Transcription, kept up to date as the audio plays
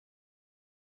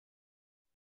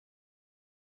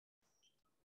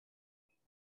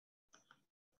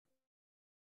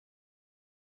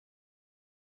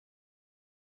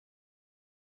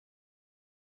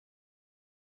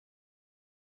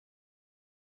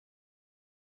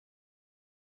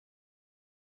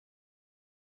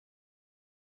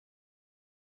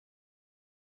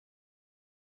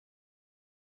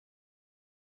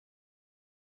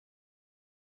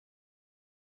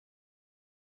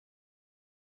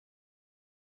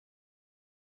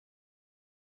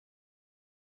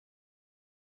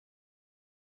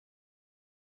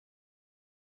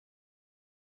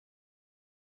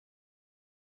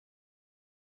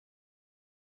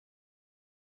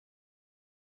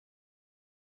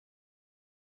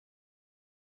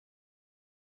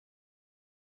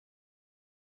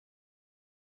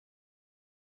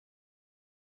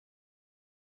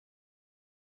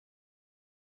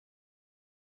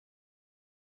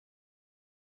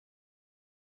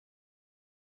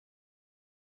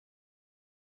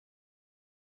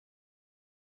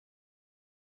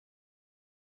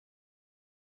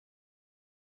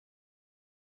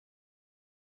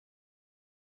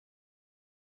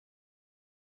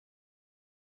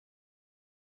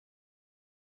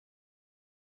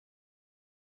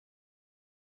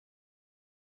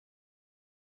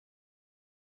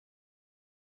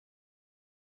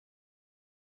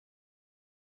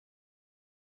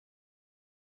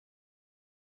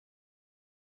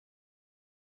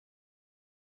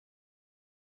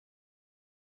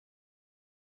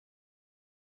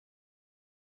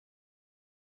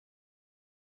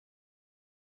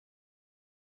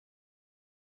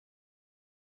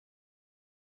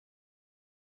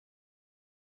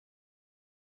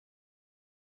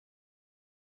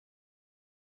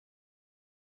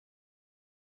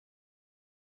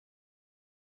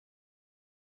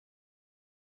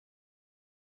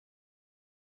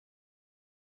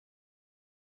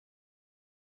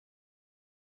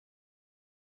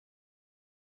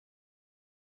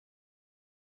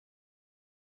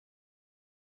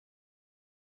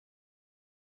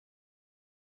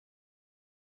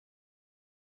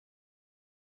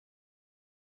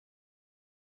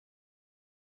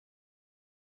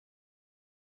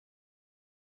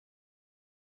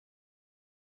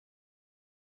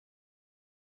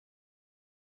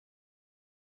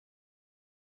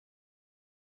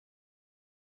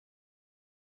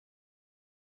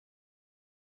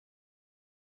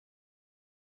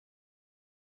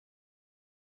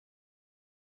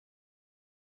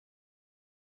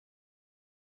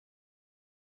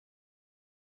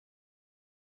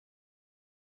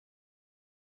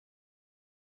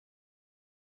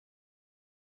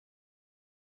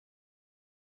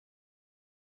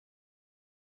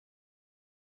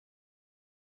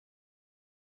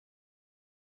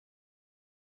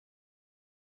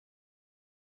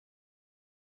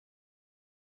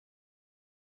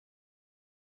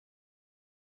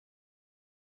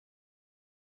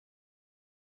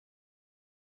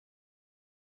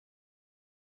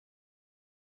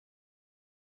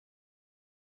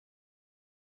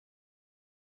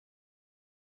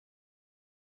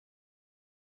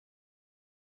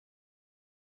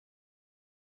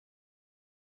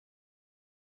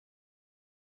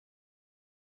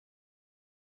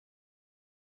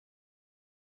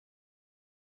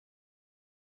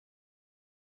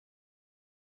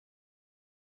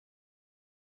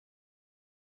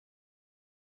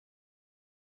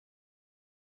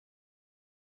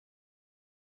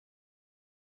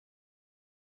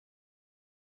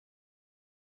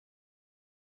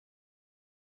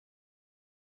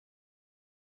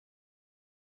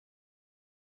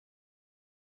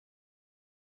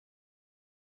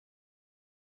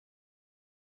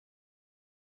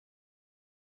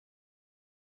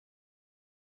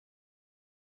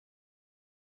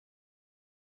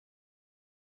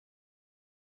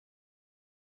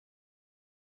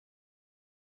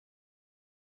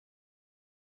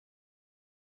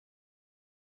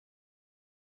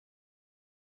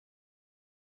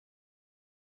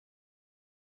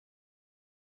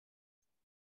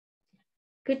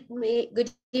Good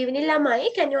evening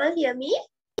lamai. Can you all hear me?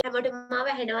 හැමෝටම මාව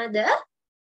ඇහෙනවද?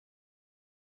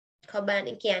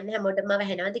 කොබානේ කියන්නේ හැමෝටම මාව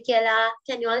ඇහෙනවද කියලා?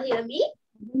 Can you all hear me?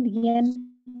 Yes,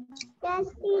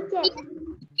 teacher.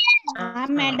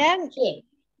 madam. Okay.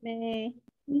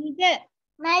 Teacher.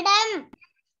 Madam.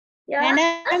 Yeah.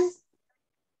 Madam.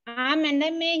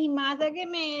 madam මේ හිමාසගේ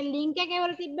මේ link එක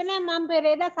වල තිබ්බනේ මම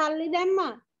පෙරේදා සල්ලි දැම්මා.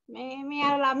 මේ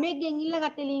අර ළමයෙක්ගෙන්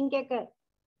ඉල්ලගත්තේ link එක.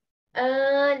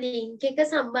 link එක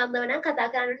සම්බන්ධව නම් කතා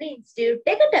කරන්න ඉන්ස්ටිටියුට්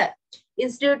එකට.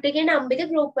 ඉන්ස්ටිටියුට් එකේ නම්බර්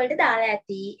එක group වලට දාලා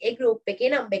ඇති. ඒ group එකේ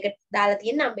නම්බර් එක දාලා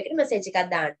තියෙන නම්බර් එකට message එකක්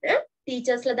දාන්න.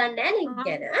 ටීචර්ස්ලා දන්නේ නැහැ link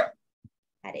ගැන.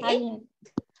 හරි.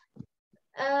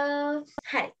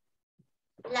 හරි.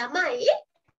 ළමයි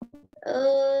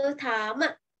තාම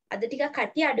අද ටිකක්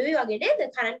කට්ටිය අඩුයි වගේ නේද?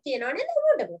 කරන්ට් තියනව නේද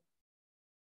මොකටද?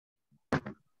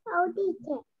 ඔව්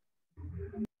ටීචර්.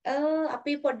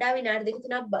 අපි පොඩ්ඩක් විනාඩි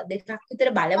දෙකක් විතර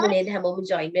බලමු නේද හැමෝම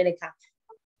ජොයින් වෙන එකක්.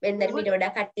 වෙනදට මීට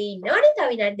වඩා කට්ටිය ඉන්නවනේ. තව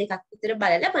විනාඩි දෙකක් විතර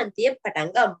බලලා පන්තිය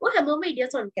පටන් ගමු. හැමෝම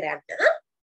වීඩියෝස් ඔන් කරගන්න.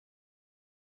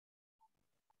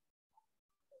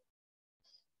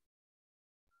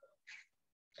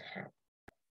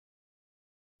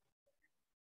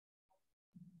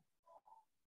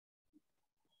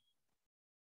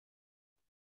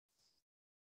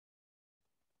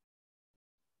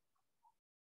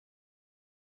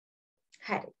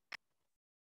 හරි.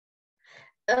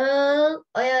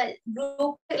 ඔය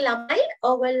group ළමයි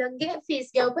ඔයගොල්ලන්ගේ ෆීස්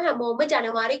ගෙවපු හැමෝම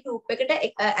ජනවාරි group එකට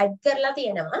ඇඩ් කරලා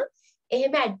තියෙනවා.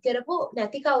 එහෙම ඇඩ් කරපු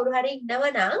නැති කවුරු හරි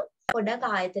ඉන්නවනම් පොඩක්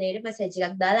ආයතනයේ මැසේජ්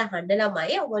එකක් දාලා අහන්න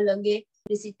ළමයි. ඔයගොල්ලන්ගේ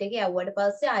රිසිට් එක යවුවට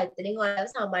පස්සේ ආයතනයෙන් ඔයාලව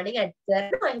සාමාන්‍යයෙන් ඇඩ්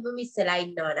කරනවා. එහෙම මිස් වෙලා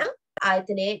ඉන්නවනම්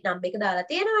ආයතනයේ නම්බර් එක දාලා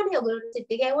තියෙනවනේ. ඔයගොල්ලෝ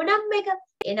රිසිට් එක යවුව නම්බර් එක.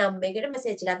 ඒ නම්බර් එකට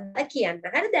මැසේජ් එකක් දාලා කියන්න.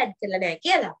 හරිද? ඇඩ් කරලා නැහැ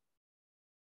කියලා.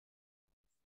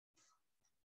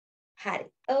 හරි.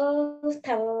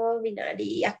 තව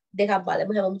විනාඩියක් දෙකක්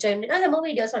බලමු හැමෝම ජොයින් වෙනවා. හැමෝම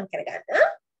වීඩියෝස් ඔන් කරගන්න.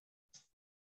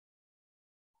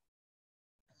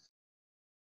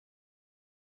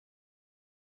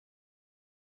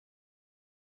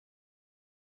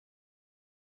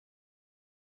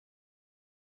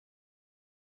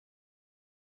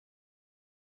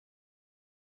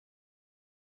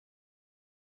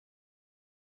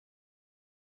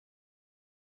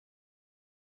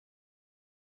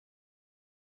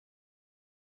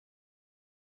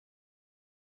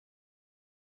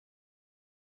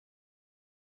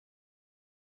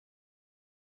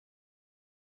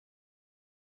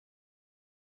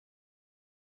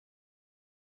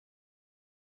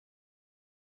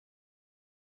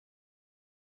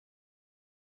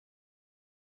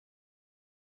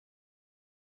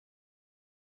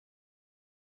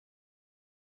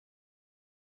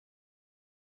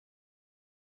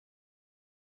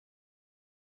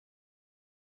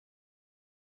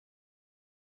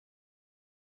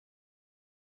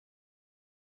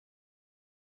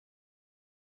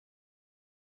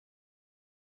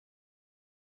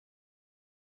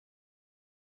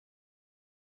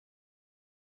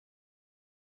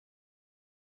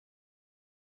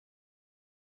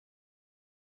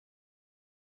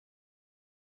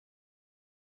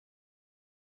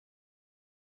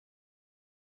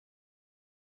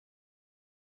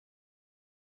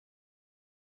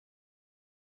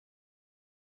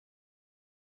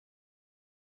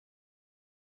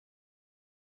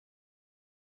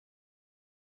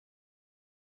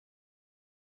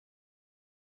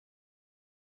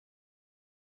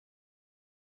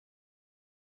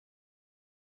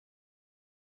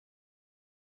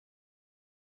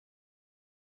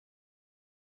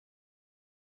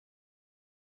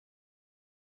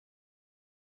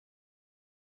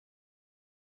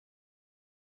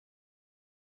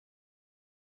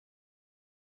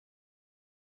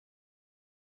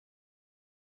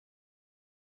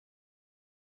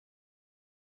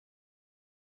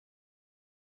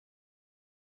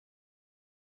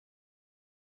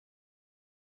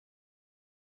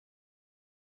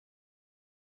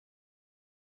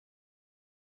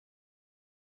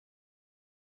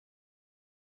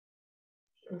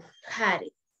 හරි.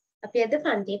 අපි අද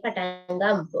පන්තිය පටන්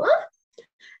ගමු.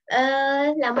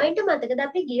 ළමයින්ට මතකද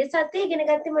අපි ගිය සතියේ ඉගෙන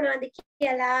ගත්තේ මොනවද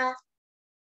කියලා?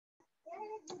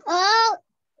 ඔව්.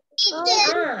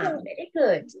 very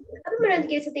good. අපි මොනවද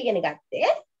ගිය සතියේ ඉගෙන ගත්තේ?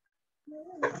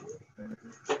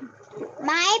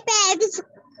 My pets.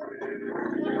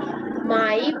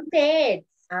 My pets.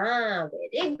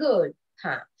 very good.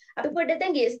 අපි පොඩ්ඩක්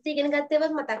දැන් ගිය සතියේ ඉගෙන ගත්තේ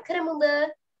ඒවත් මතක් කරමුද?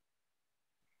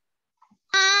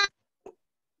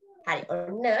 හරි.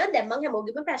 ඔන්න දැන් මම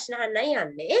හැමෝගෙම ප්‍රශ්න අහන්නයි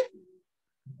යන්නේ.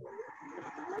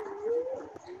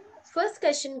 First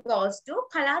question goes to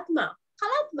Kalatma.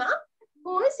 Kalatma,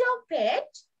 who is your pet?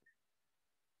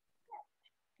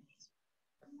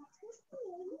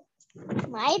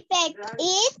 My pet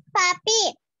is puppy.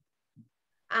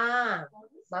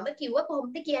 මම කිව්ව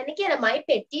කොහොමද කියන්නේ කියලා. My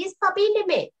pet is puppy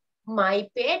නෙමෙයි. My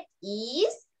pet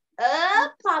is a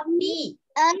puppy.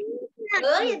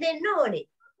 දෙන්න ඕනේ.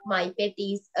 My pet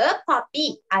is a puppy.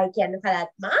 I කියන්න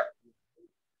කලත්මා.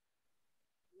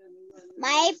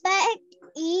 My pet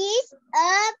is a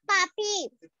puppy.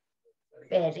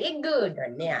 Very good.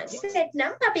 ඔන්න යාගේ pet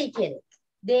නම් puppy කෙනෙක්.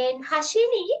 Then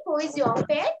Hashini, who is your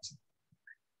pet?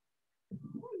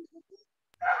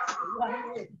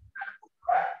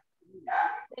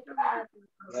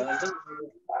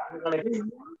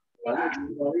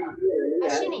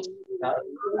 Hashini.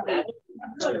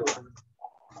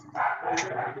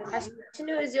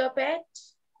 Hashini, who is your pet?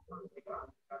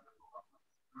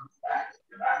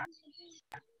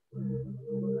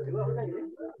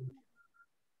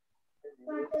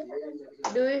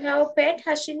 Do you have a pet,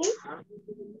 Hashini?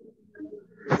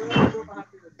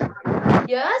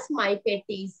 Yes, my pet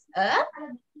is a...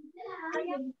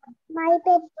 My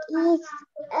pet is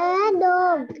a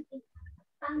dog.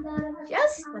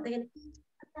 Yes,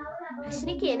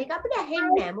 Hashini කියන එක අපිට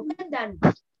ඇහෙන්නේ නැහැ. මොකද දන්නේ?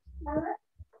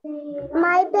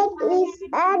 My pet is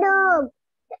a dog.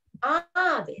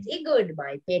 Very good.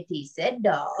 My pet is a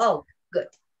dog.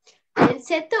 Good. Then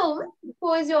Setum, who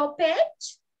is your pet?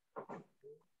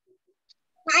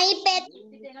 My pet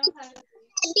is rabbit.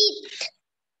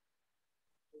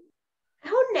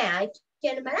 ඇහුන්නේ නැහැ.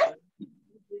 කියන්න බලන්න.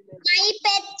 My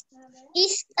pet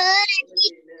is a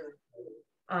rabbit.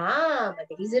 My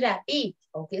pet is a rabbit.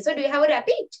 Okay, so do you have a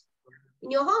rabbit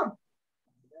in your home?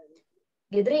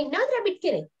 ගෙදර ඉන්නවද rabbit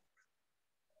කෙනෙක්?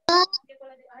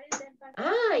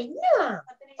 ඉන්නවා.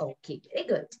 Okay, very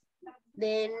good.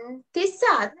 Then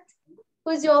Tissat,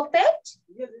 who's your pet?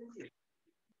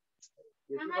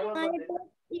 My pet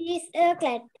is a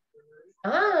cat.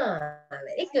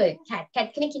 Very good. Cat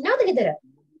කෙනෙක් ඉන්නවද ගෙදර?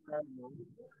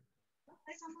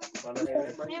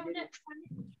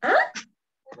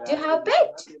 Do you have a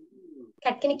pet?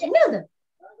 Cat කෙනෙක් ඉන්නවද?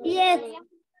 Yes.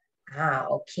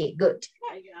 Okay, good.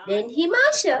 Then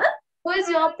Himasha, who is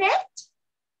your pet?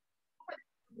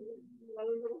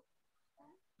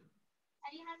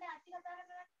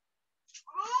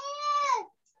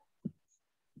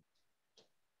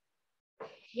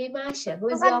 Himasha, who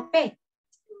is your pet?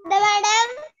 Madam.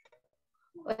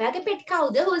 ඔයාගේ pet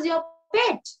කවුද? Who is your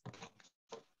pet?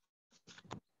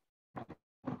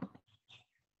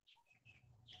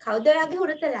 කවුද ඔයාගේ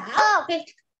හුරතලා? Pet.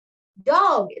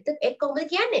 Dog. ඒක කොහොමද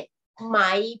කියන්නේ?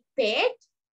 My pet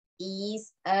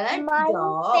is a dog. My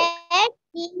pet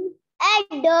is a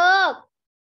dog.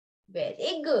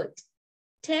 Very good.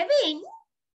 Tevin,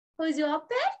 who is your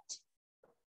pet?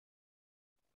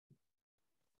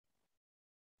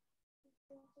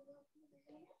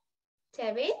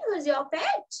 Tevin, who is your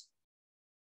pet?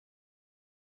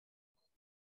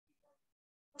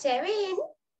 Tevin,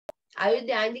 are you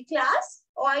there in the class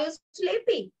or are you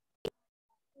sleeping?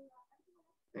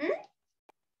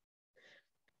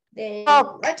 Then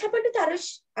what happened to Tarush?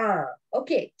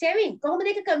 Okay. Tevin, කොහොමද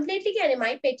ඒක completely කියන්නේ?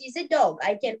 My pet is a dog.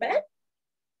 I can බලන්න.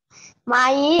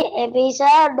 My pet is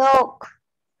a dog.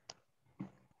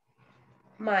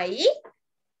 My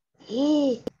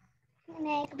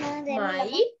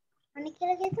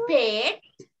pet.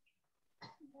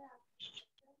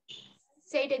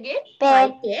 Say it again.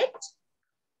 Pet.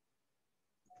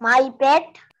 My My pet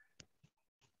pet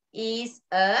is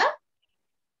a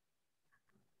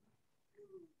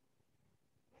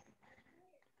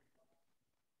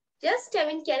just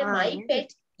Tevin can my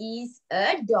pet is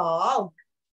a dog.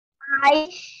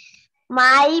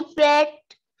 My pet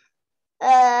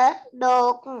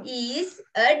dog Is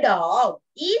a dog.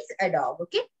 Is a dog.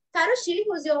 Okay. Tarushi,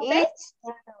 who's your pet?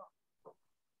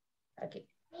 Okay.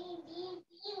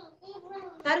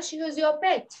 Tarushi, who's your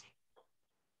pet?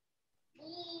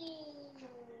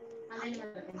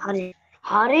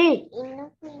 Hari.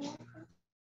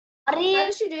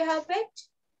 Tarushi, do you have pet?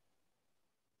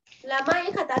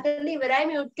 ළමයි කතා කරලා ඉවරයි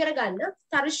mute කරගන්න.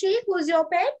 Tarushi, who's your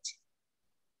pet?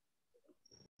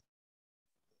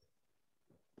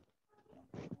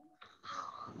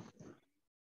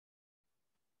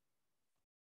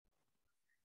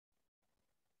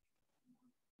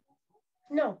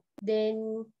 No.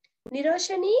 Then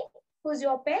Niroshani, who's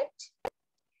your pet?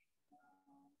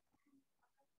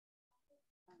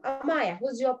 Amaya,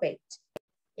 who's your pet?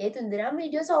 A තුන්දෙනාම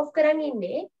videos off කරන්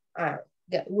ඉන්නේ.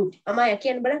 Good. Amaya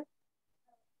කියන්න බලන්න.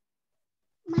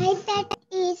 My pet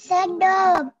is a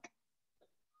dog.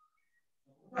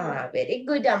 Very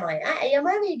good, Amaya. ඇයි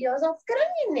Amaya videos off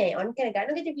කරන් ඉන්නේ? on කරගන්න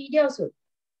ඔකේ videos උත්.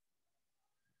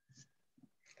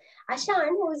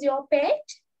 Ashan, who's your pet?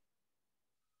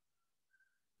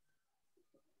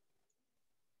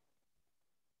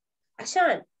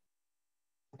 Ashan,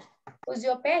 who's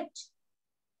your pet?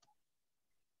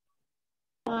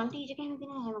 Teacher can be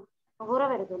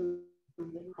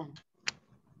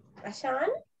Ashan?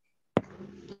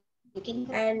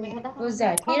 And who's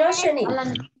that? Hiroshini.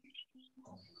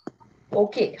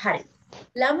 Okay, hari.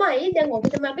 ළමයි දැන් ඔක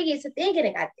තමයි අපි ගියසතේ ඉගෙන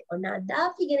ගත්තේ. ඔන්න අද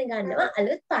අපි ඉගෙන ගන්නවා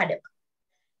අලුත් පාඩම.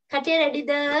 කටිය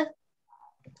readyද?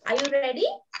 Are you ready?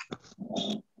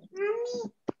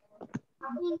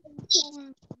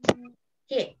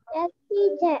 Okay. Yes,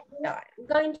 teacher. Now, I'm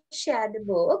going to share the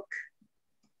book.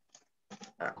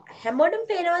 හැමෝටම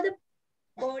පේනවද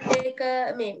board එක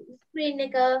මේ screen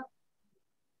එක?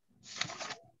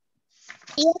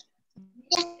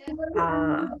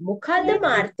 මොකද්ද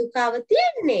මාතෘකාව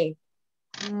තියෙන්නේ?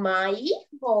 My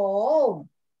home.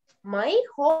 My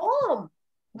home.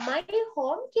 My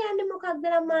home කියන්නේ මොකක්ද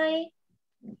ළමයි?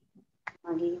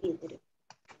 මගේ ගෙදර.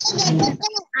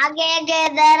 මගේ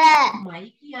ගෙදර. My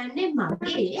කියන්නේ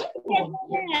මගේ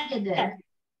ගෙදර.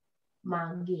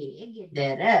 මගේ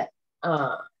ගෙදර.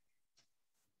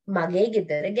 මගේ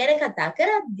ගෙදර ගැන කතා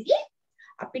කරද්දී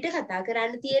අපිට කතා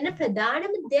කරන්න තියෙන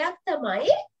ප්‍රධානම දෙයක්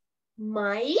තමයි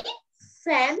my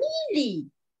family.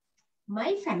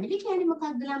 My family කියන්නේ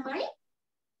මොකක්ද ළමයි?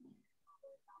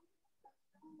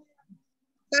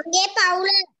 මගේ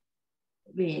පවුල.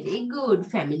 Very good.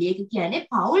 Family එක කියන්නේ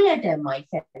පවුලට. My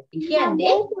family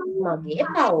කියන්නේ මගේ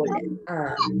පවුල.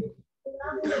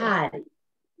 හරි.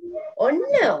 ඔන්න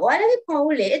ඔයාලගේ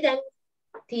පවුලේ දැන්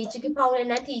ටීචර්ගේ පවුලේ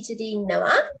නම් ටීචර්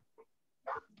ඉන්නවා.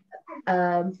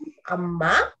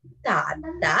 අම්මා,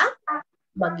 තාත්තා,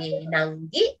 මගේ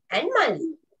නංගි and මල්ලි.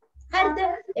 හරිද?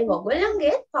 ඒ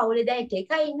ඔයගොල්ලන්ගේ පවුලේ දැන් එක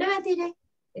එකයි ඉන්නවා ඇතිනේ.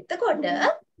 එතකොට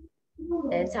දැන්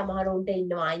සමහරුන්ට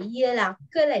ඉන්නවා අයියලා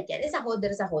අක්කලා කියන්නේ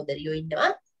සහෝදර සහෝදරියෝ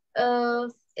ඉන්නවා.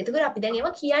 එතකොට අපි දැන්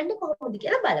ඒවා කියන්නේ කොහොමද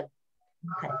කියලා බලමු.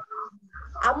 හරි.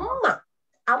 අම්මා.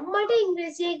 අම්මට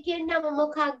ඉංග්‍රීසියෙන් කියන නම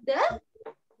මොකක්ද?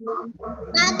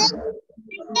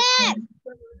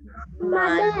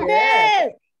 Mother.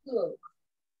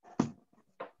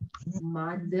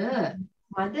 Mother.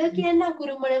 Mother කියන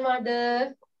අකුරු මොන mother?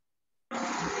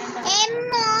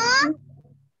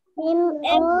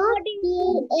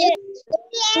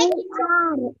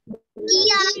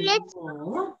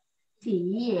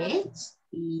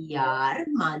 M-O-T-H-E-R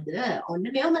mother. ඔන්න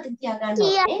මේව මතක තියාගන්න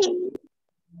ඕනේ.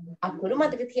 අකුරු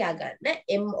මතක තියාගන්න.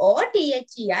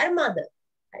 M-O-T-H-E-R mother.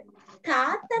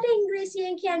 තාත්තට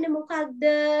ඉංග්‍රීසියෙන් කියන්නේ මොකක්ද?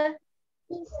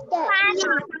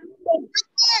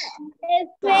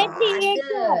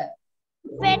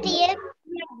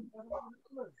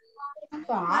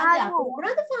 Father. අකුරු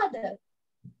මොනවද father?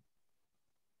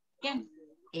 F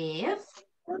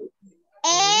A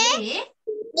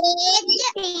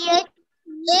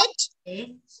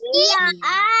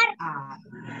H-E-R.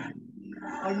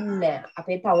 ඔන්න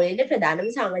අපේ පවුලේ ප්‍රධානම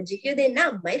සමාජිකයෝ දෙන්න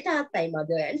අම්මයි තාත්තයි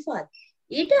mother and father.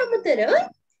 ඊට අමතරව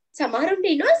සමහරුන්ට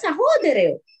ඉන්නවා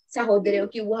සහෝදරයෝ. සහෝදරයෝ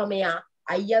කිව්වහම යා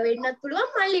අයියා වෙන්නත් පුළුවන්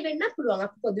මල්ලි වෙන්නත් පුළුවන්.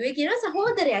 අපි පොදුවේ කියනවා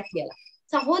සහෝදරයා කියලා.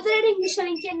 සහෝදරයට ඉංග්‍රීසි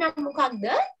වලින් කියන්නේ මොකක්ද?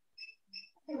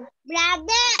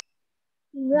 Brother.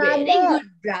 Very good,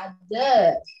 brother.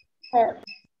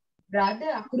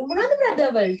 Brother අකුරු මොනවද brother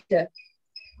වලට?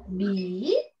 B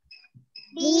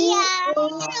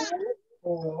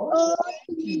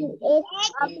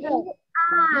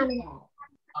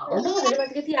ඔන්න හොඳට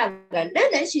මතක තියාගන්න.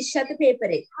 දැන් ශිෂ්‍යත්ව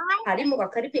පේපර් එක. හරි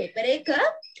මොකක් හරි පේපර් එක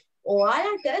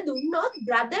ඔයාලට දුන්නොත්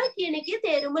brother කියන එකේ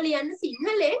තේරුම ලියන්න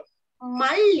සිංහලෙන්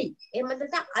මල්ලි. එහෙම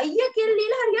නැත්නම් අයියා කියලා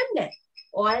ලියලා හරියන්නේ නැහැ.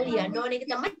 ඔයාලා ලියන්න ඕන එක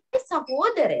තමයි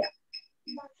සහෝදරයා.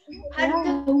 හරිද?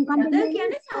 brother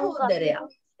කියන්නේ සහෝදරයා.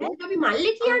 දැන් අපි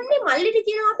මල්ලි කියන්නේ මල්ලිට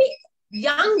කියනවා අපි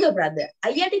younger brother.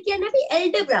 අයියාට කියන්නේ අපි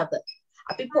elder brother.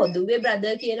 අපි පොදුවේ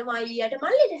brother කියනවා අයියාට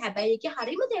මල්ලිට. හැබැයි ඒකේ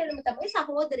හරියම තේරුම තමයි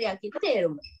සහෝදරයා කියන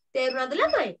තේරුම. තේරුණාද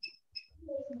ළමයි?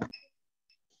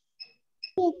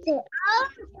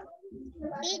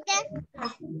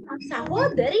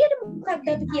 සහෝදරියට මොකක්ද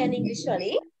අපි කියන්නේ ඉංග්‍රීසි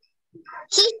වලින්?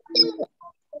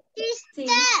 Sister.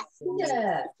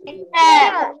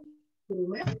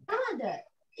 මොනවද?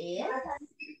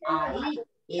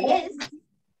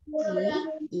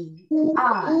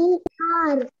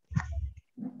 S-I-S-T-E-R.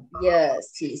 Yes,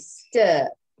 sister.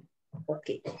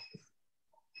 Okay.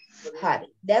 හරි.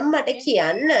 දැන් මට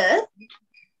කියන්න.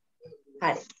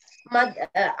 හරි.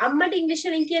 අම්මට ඉංග්‍රීසි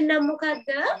වලින් කියන නම මොකද්ද?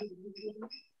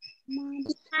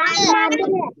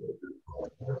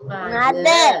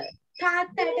 Mother.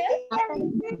 තාත්තට?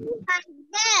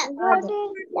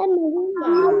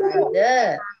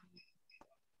 Father.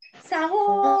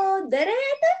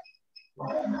 සහෝදරයට?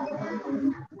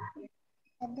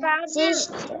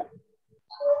 Sister.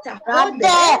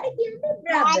 සහෝදරයට කියන්නේ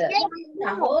brother.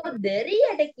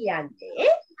 සහෝදරියට කියන්නේ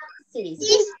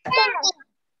sister.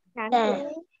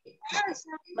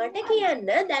 මට කියන්න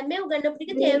දැන් මේ උගන්වපු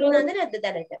ටික තේරුණාද නැද්ද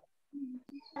දැනට?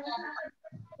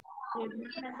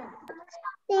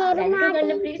 දැන්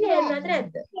උගන්වපු ටික තේරුණාද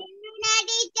නැද්ද?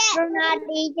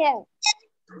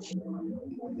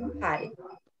 හරි.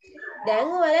 දැන්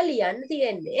ඔයාලා ලියන්න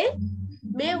තියෙන්නේ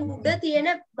මේ උඩ තියෙන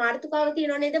මාතෘකාව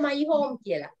තියෙනව නේද my home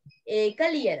කියලා. ඒක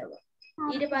ලියනවා.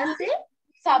 ඊට පස්සේ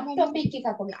සබ් ටොපික් එකක්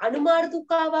වගේ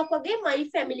අනුමාතෘකාවක් වගේ my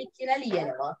family කියලා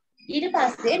ලියනවා. ඊට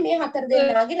පස්සේ මේ හතර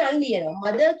දෙනාගේ නම් ලියනවා.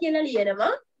 mother කියලා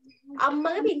ලියනවා.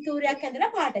 අම්මගේ පින්තූරයක්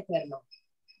ඇඳලා පාට කරනවා.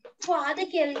 father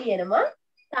කියලා ලියනවා.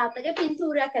 තාත්තගේ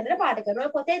පින්තූරයක් ඇඳලා පාට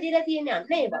කරනවා. පොතේ දීලා තියෙන්නේ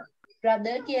අන්න ඒවා.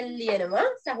 brother කියලා ලියනවා.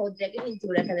 සහෝදරයාගේ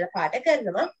පින්තූරයක් ඇඳලා පාට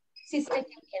කරනවා. sister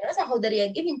කියලා ලියනවා.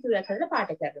 සහෝදරියගේ පින්තූරයක් ඇඳලා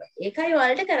පාට කරනවා. ඒකයි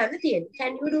ඔයාලට කරන්න තියෙන්නේ.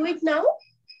 Can you do it now?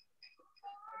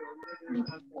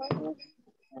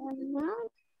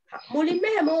 මුලින්ම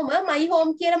හැමෝම my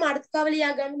home කියලා මාතෘකාව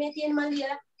ලියා ගන්න. මේ තියෙන මම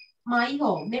ලියලා my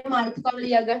home මේ මාතෘකාව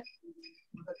ලියා ගන්න.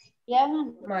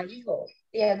 my home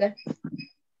ලියා ගන්න.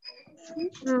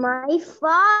 My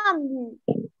farm.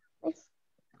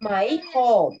 my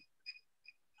home.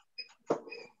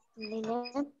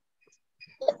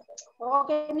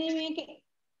 ඕකේ නේ මේකේ.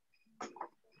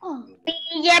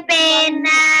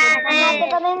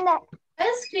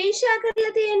 ස්ක්‍රීන් ෂෙයා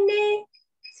කරලා තියෙන්නේ.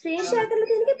 ස්ක්‍රීන් ෂෙයා කරලා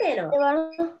තියෙන එකේ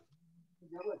පේනවා.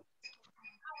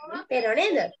 පේනව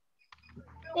නේද?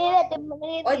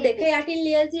 ඔය දෙක යටින්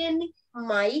ලියලා තියෙන්නේ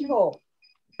my home.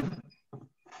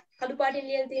 කළු පාටින්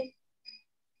ලියලා තියෙන්නේ.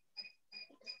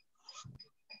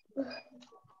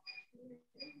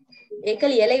 ඒක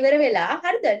ලියලා ඉවර වෙලා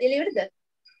හරිද? ලියලා ඉවරද?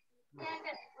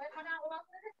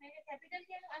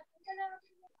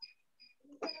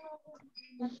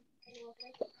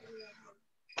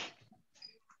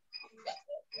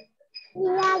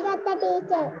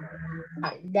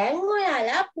 දැන්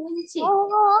ඔයාලා පුංචි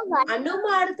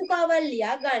අනුමාතෘකාවල්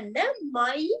ලියා ගන්න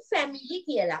my family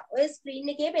කියලා. ඔය ස්ක්‍රීන්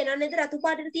එකේ පේනව නේද රතු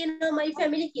පාටට තියෙනවා my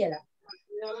family කියලා.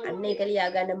 අන්න ඒක ලියා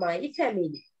ගන්න my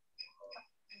family.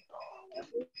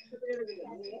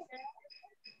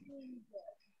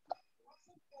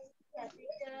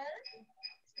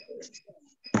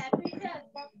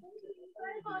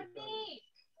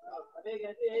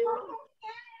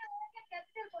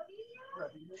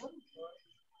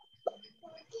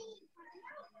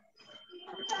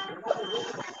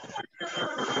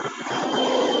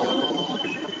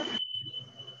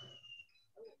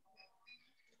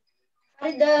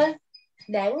 හරිද?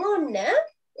 දැන් ඔන්න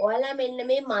ඔයාලා මෙන්න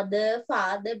මේ mother,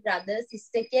 father, brother,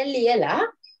 sister කියලා ලියලා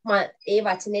ඒ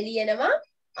වචනේ ලියනවා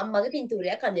අම්මගේ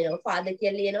පින්තූරයක් අඳිනවා. father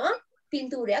කියලා ලියනවා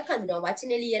පින්තූරයක් අඳිනවා.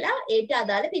 වචනේ ලියලා ඒට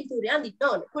අදාළ පින්තූරය අඳින්න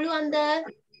ඕන. පුළුවන්ද?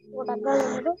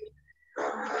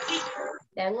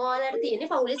 දැන් ඔයාලට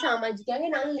තියෙන්නේ පවුලේ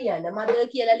සමාජිකයන්ගේ නම් ලියන්න. mother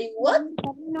කියලා ලිව්වොත්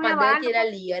mother කියලා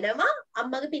ලියනවා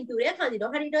අම්මගේ පින්තූරයක්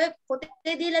අඳිනවා. හරියට ඔය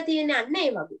පොතේ දීලා තියෙන්නේ අන්න ඒ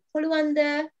වගේ. පුළුවන්ද?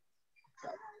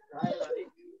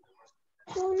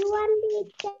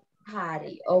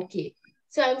 Hari, okay.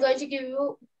 So I'm going to give you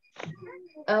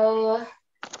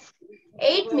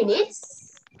 8 minutes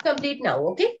complete now,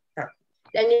 okay?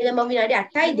 දැන් ඉතින් මම විනාඩි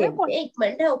 8යි දෙන්නේ.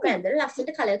 ඉක්මනට ඔක ඇඳලා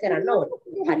ලස්සනට කලර් කරන්න ඕනේ.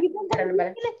 හරි. කරන්න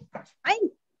බලන්න. අයි.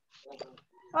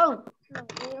 ඔව්.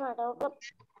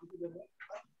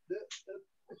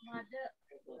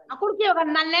 අකුරු කියව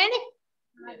ගන්නන්නේ නැහනේ.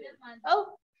 ඔව්.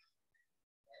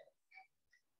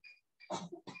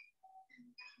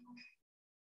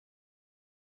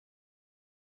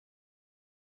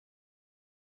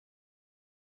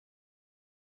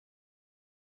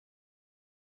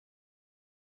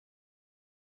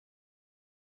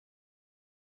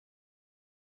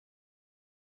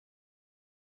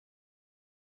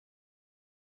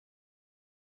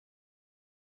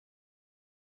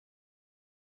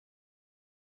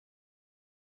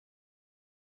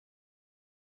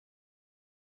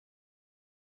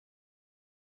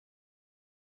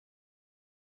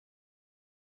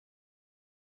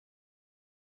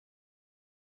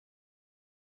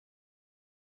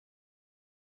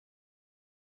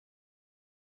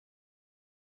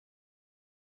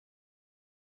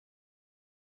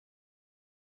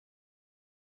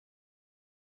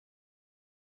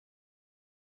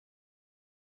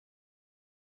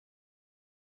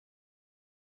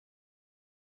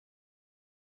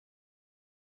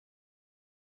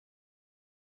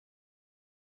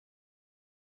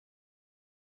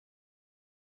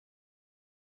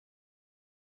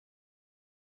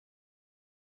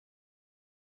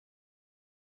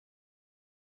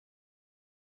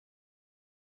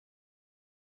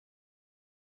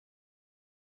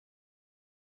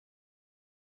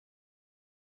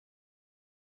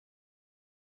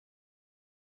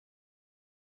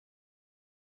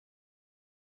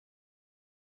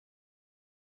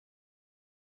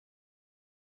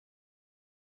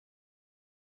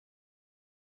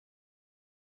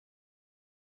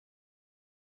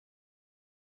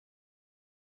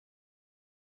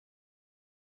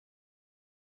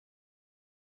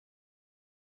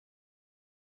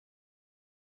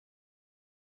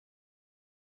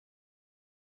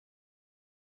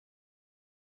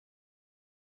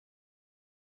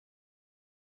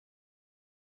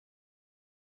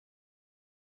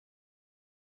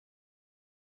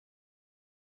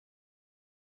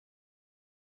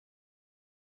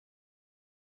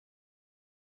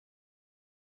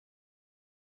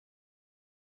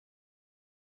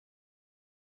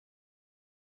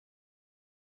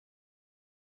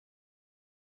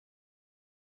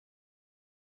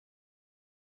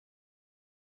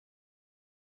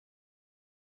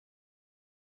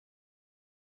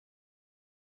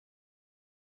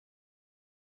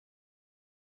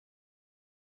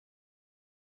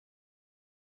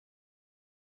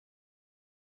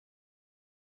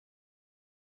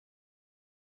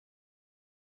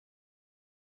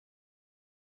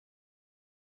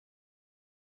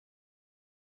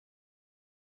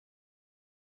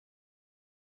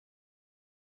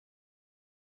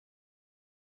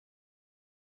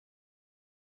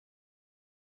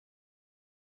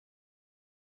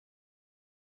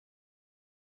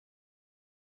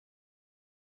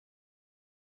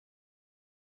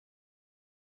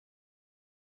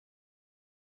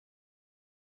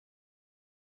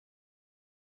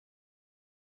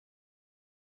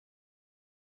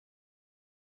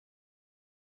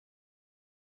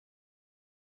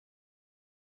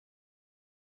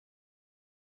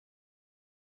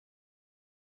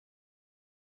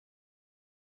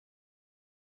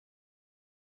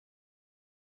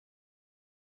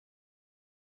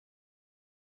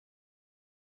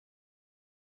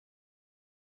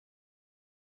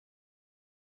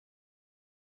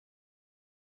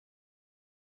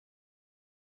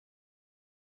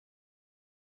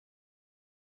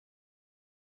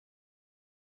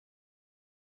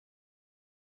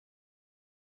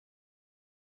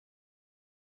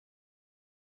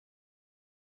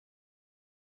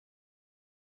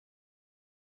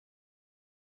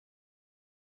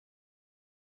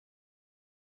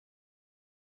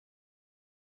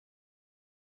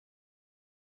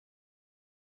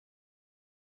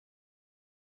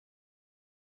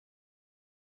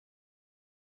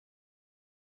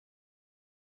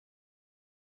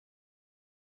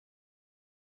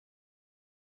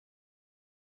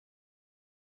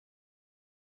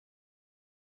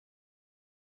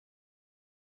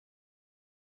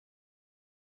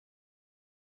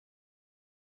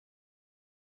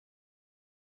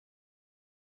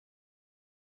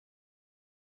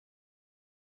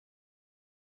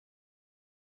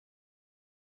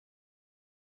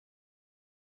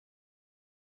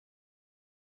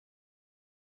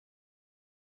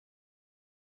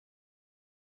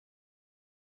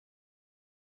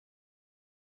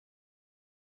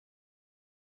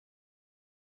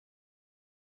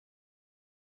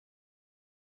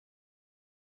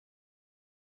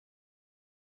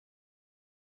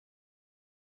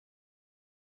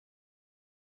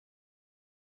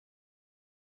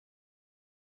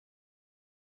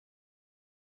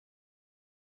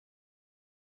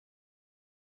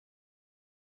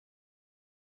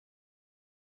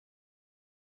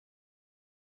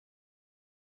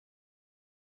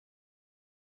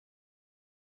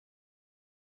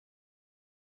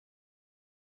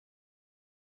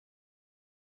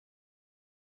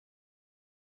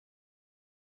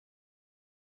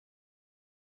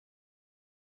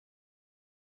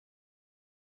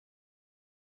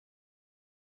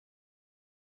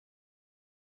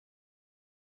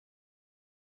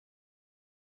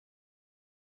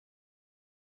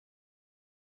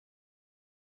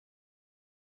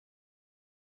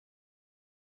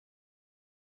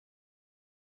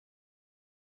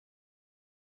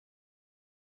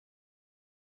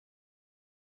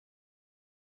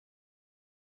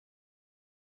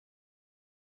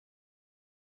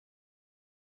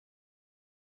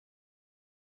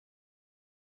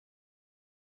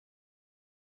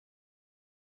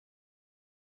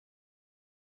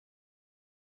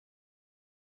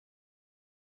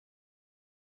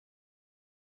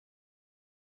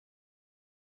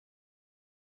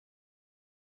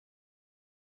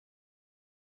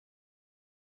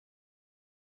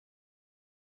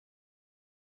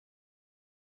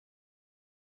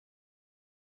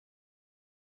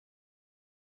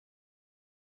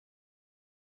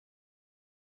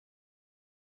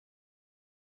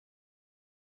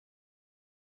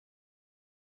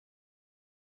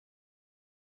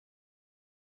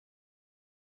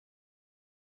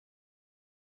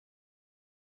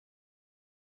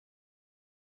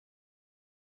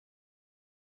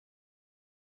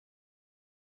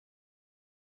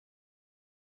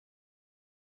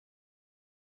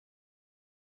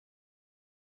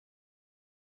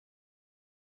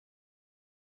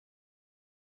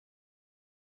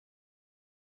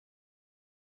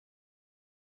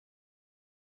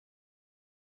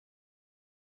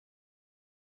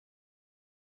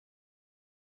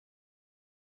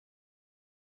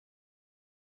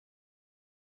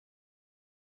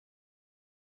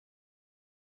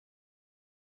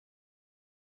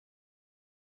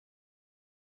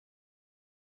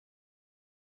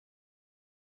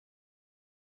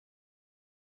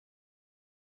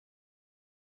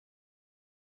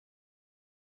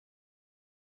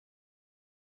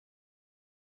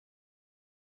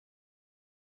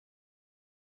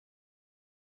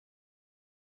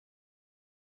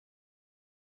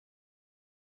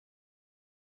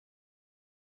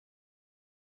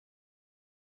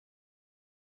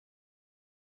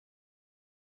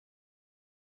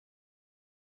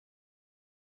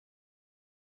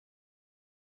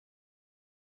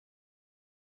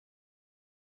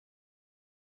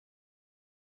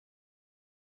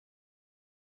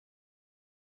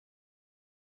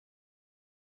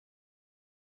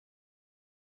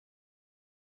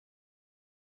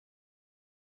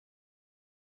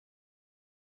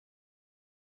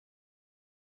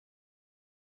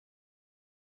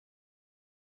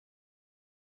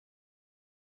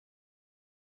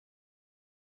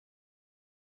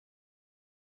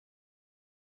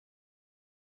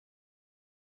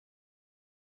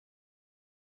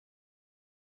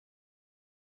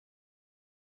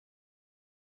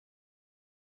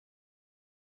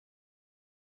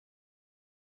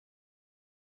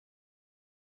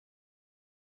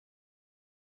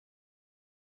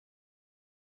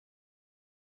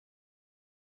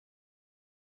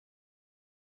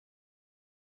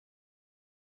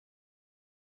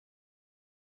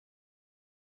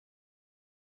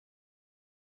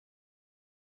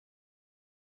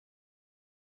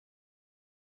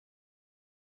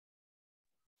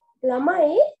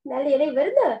 ළමයි දැන් ලියලා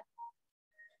ඉවරද?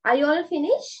 Are you all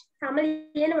finished? තාම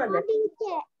ලියනවද?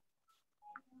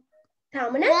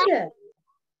 තාම නැද්ද?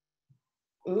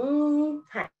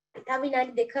 හරි. තව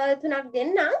විනාඩි 2-3ක්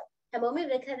දෙන්නම්. හැමෝම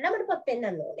ඉවර කරලා මට පොත්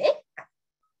පෙන්නන්න ඕනේ.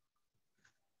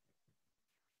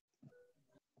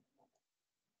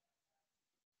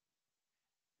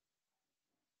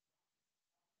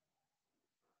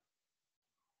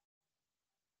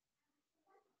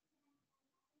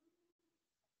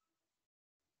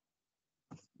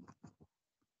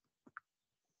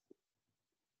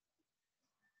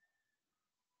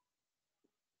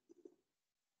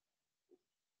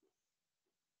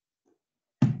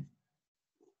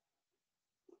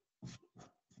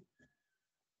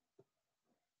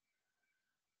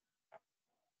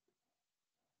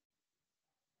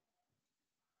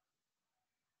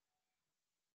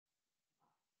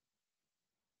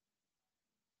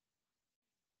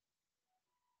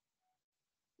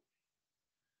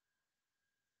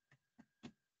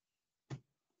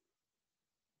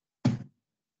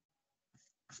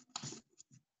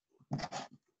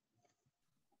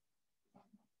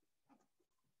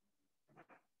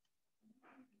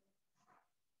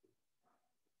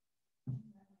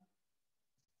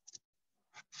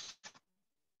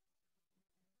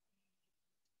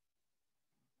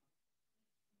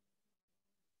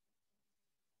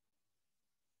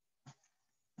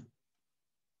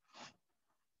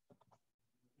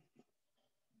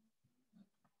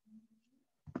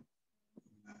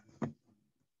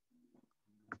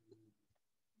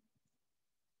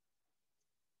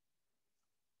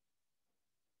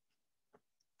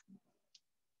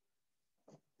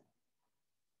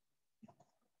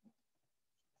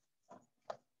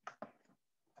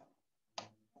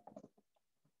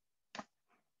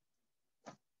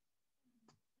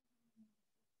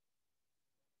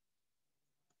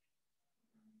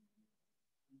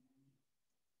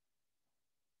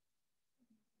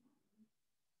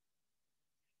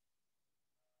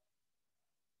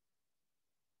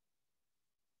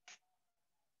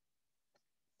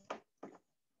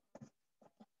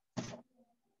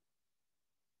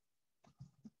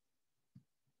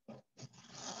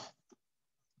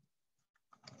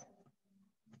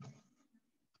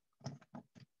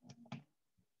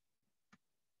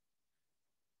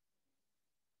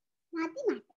 Mati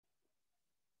mati.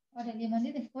 Ada di mana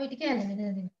deh? Oh, itu kayak ada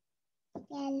di.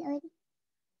 Kalau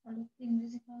kalau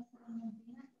Inggris kelas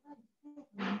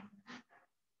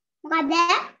ada.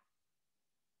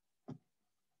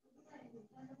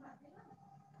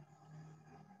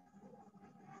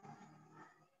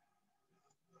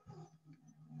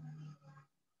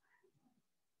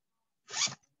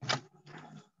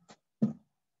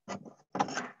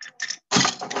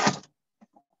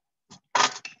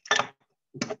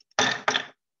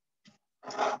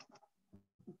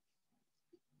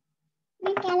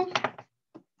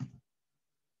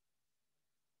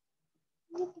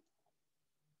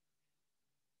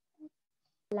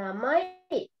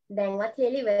 ළමයි දැන්වත්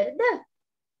ලියලා ඉවරද?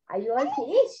 Are you all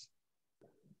finished?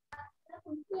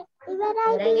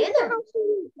 ඉවරයි නේද?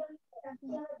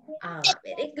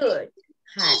 very good.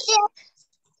 හරි.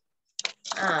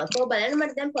 කො බලන්න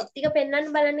මට දැන් පොත් ටික පෙන්වන්න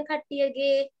බලන්න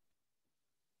කට්ටියගේ.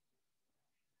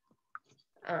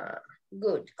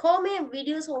 good. කො මේ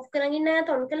videos off කරන් ඉන්න අය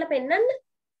on කරලා පෙන්වන්න.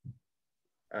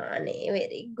 නේ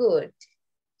very good.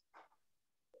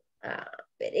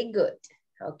 very good.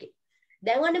 okay.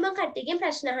 දැන් ඔන්න මම කට්ටියගෙන්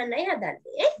ප්‍රශ්න අහන්නයි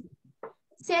හදන්නේ.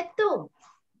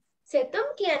 සෙතුම්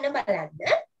කියන්න බලන්න.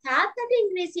 තාත්තට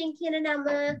ඉංග්‍රීසියෙන් කියන නම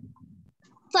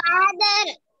Father.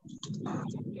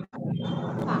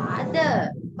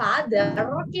 father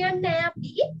කියන්නේ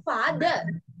අපි father.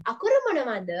 අකුර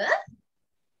මොනවද?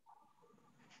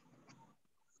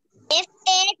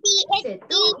 F-A-T-H-E.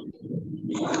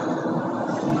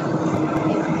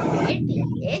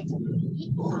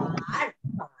 F-A-T-H-E-R.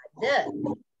 father.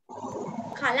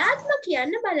 කලාත්ම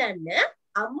කියන්න බලන්න.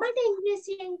 අම්මට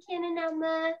ඉංග්‍රීසියෙන් කියන නම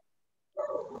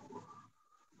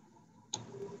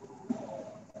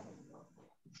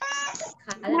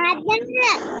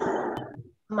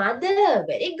mother.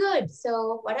 very good. So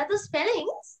what are the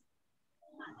spellings?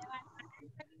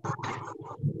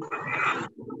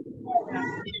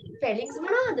 spellings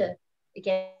මොනවද? ඒ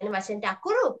කියන්නේ වචනට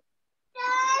අකුරු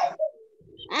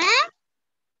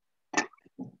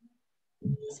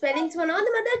spellings මොනවද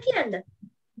mother කියන්න?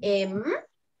 M-O-T-H-E-R.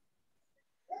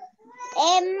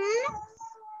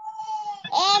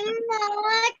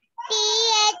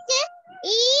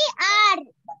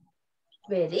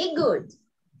 very good.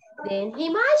 then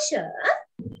Himasha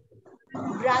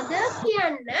brother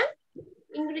කියන්න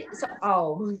ඉංග්‍රීසි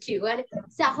කියවනේ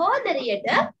සහෝදරියට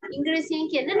ඉංග්‍රීසියෙන්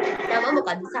කියන නම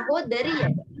මොකද්ද?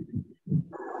 සහෝදරියට.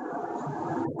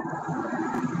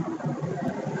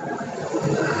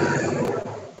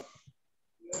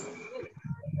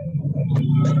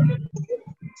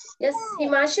 Yes,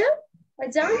 Himasha,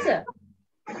 what's the answer?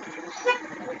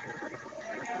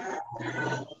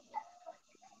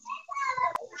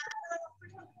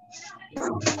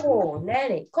 Oh,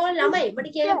 nene. Call lamai, but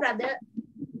kya brother?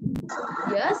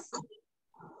 Yes.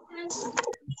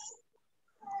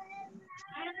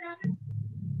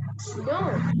 No.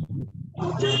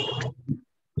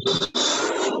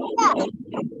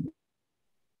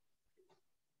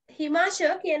 Himasha,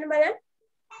 kya balan?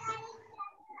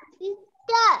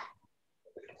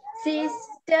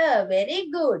 Sister, very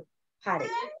good. Hari.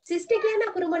 Sister kya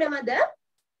na kuru mana mada?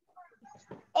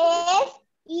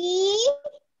 S-E-S-E-R.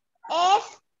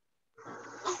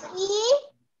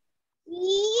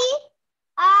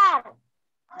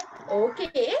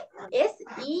 Okay.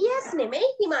 S-E-S nemai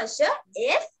Himasha.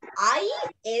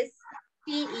 S-I-S-T-E-R.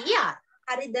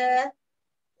 Harida.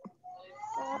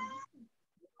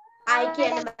 I kya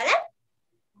na balan?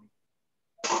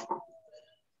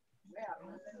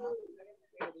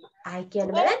 I kya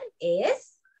na balan? S.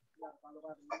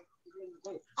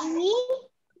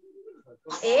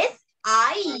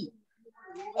 S-I-S-T-E-R.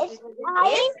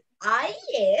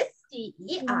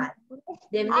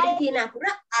 Devidiri thiyena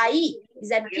akura I. Is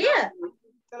that clear?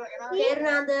 Clear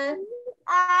nada?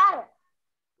 R.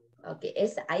 Okay.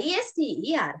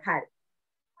 S-I-S-T-E-R. Hari.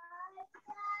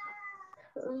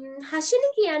 Hashini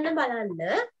kiyanna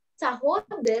balanna.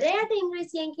 සහෝදරයාට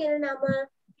ඉංග්‍රීසියෙන් කියන නම?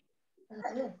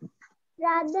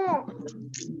 Brother.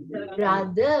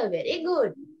 Brother. Very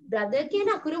good. Brother කියන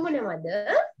අකුරු මොනවද?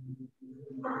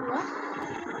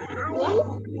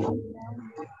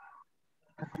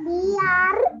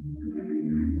 B-R.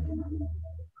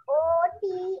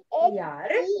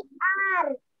 O-T-H-E-R.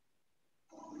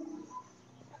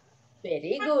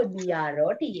 Very good.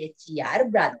 B-R-O-T-H-E-R.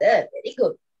 Brother. Very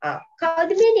good.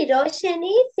 කවුද මේ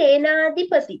නිරෝෂණී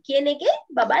සේනාධිපති කියන එකේ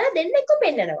බබලා දෙන්න එක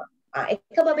පෙන්නනවා.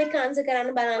 එක බබෙක් ආන්සර් කරන්න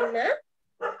බලන්න.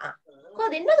 කො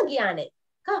දෙන්නම ගියානේ.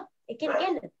 කො එක්කෙනෙක්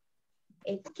එන්න.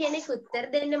 එක්කෙනෙක් උත්තර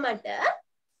දෙන්න මට.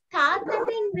 තාත්තට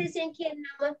ඉංග්‍රීසියෙන් කියන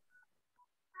නම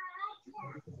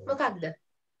මොකක්ද?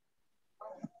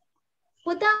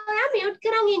 පුතා ඔයා මියුට්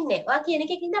කරන් ඉන්නේ. ඔයා කියන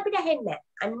එකකින්ද අපිට ඇහෙන්නේ නැහැ.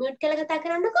 අන්මියුට් කරලා කතා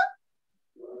කරන්නකෝ.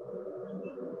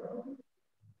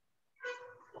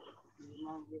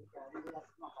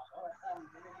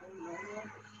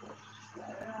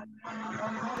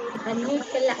 අන්මියුට්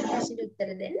කරලා අශිට උත්තර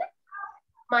දෙන්න.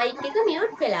 මයික් එක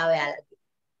මියුට් වෙලා ඔයාලගේ.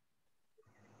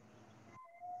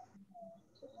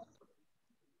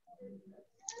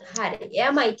 හරි.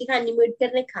 එයා මයික් එක අන්මියුට්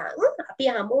කරනකම් අපි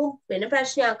යමු වෙන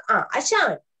ප්‍රශ්නයක්.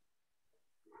 අශාන්.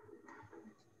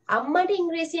 අම්මට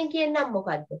ඉංග්‍රීසියෙන් කියන නම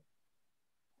මොකද්ද?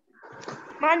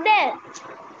 Mother.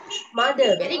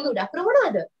 Mother. Very good. අකුරු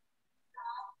මොනවද?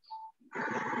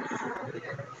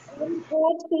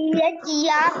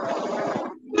 M-O-T-H-E-R.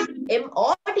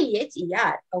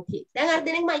 M-O-T-H-E-R. Okay. දැන් අර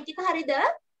දෙනෙක් මයික් එක හරිද?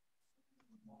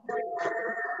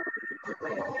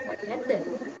 නැද්ද?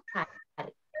 හරි.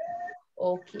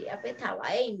 Okay. අපේ තව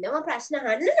අය ඉන්නවා ප්‍රශ්න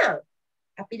අහන්න නම්.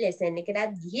 අපි ලෙසන්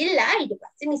එකටත් ගිහිල්ලා ඊට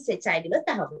පස්සේ මිස් වෙච්ච අයගෙනුත්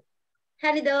අහමු.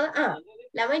 හරිද?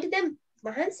 ළමයිට දැන්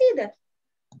මහන්සියද?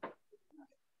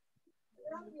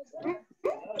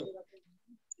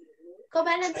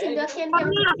 කොබලන් සින්දුවක් කියන්න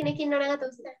කැමති කෙනෙක් ඉන්නවද නැගත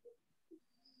උස්සේ?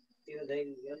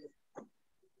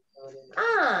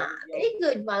 Very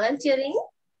good. Volunteering.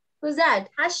 Who's that?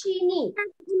 Hashini.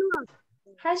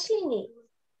 Hashini.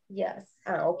 Yes.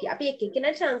 Okay. අපි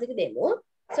එක්කෙනා chance එක දෙමු.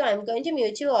 So I'm going to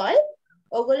mute you all.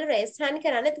 ඔයගොල්ලෝ raise hand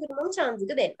කරන්න. එතකොට මම chance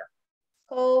එක දෙන්නම්.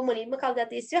 මුලින්ම කවුද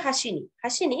ඉස්සෙ? Hashini.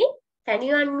 Hashini, can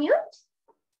you unmute?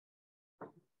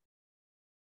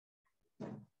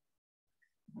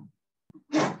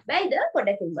 බැයිද?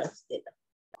 පොඩ්ඩක් ඉන්බොක්ස් දෙන්න.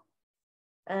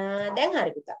 දැන්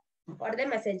හරි පුතා. ඔයාලට දැන්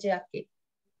මැසේජ් එකක් එයි.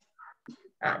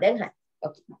 දැන් හරි.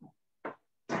 Okay.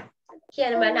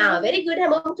 කියන්න බෑ. very good.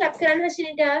 හැමෝම clap කරන්න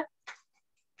Hashiniට.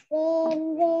 Rain,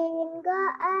 rain, go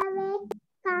away,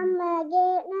 come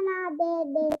again another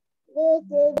day. This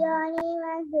is Johnny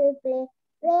wants to play.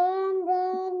 Rain,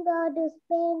 rain, go to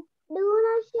Spain. Do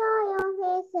not show your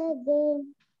face again.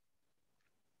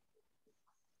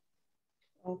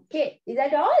 Okay. Is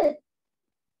that all?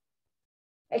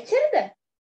 එච්චරද?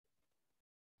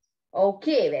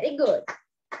 Okay. Very good.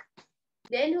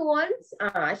 Then who wants?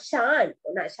 Ashan.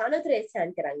 Ashan උත් raise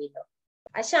hand කරන් ඉන්නවා.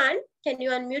 Ashan, can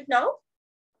you unmute now?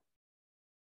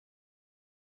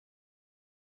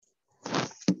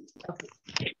 Okay.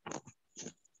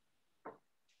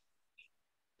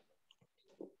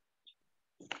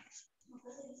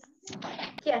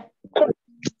 කියන්න.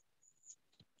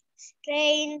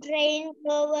 Train, train,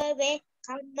 go away.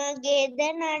 Come again,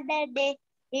 another day.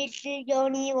 Little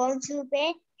Johnny wants to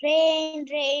pay. Train,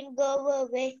 train, go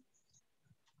away.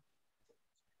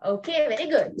 Okay, very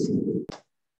good.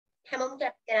 හැමෝම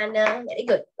clap කරන්න. Very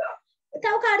good.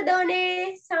 තව කාටද ඕනේ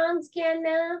songs කියන්න?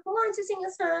 Who wants to sing a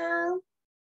song?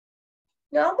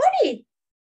 Nobody?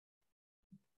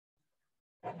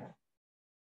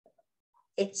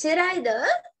 එච්චරයිද?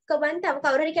 කොබන් තව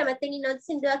කවුරු හරි කැමැත්තෙන් ඉන්නවද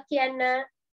සින්දුවක් කියන්න?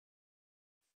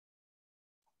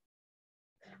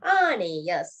 Ani,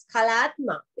 yes.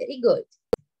 Kalatma. Very good.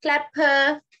 Clap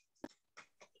her.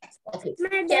 Okay.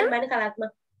 Madam. Kalatma.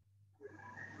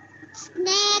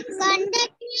 Snake on the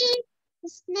tree.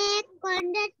 Snake on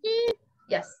the tree.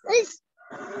 Yes.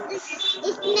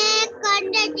 Snake on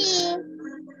the tree.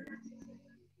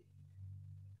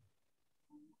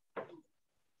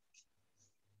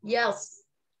 Yes.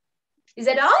 Is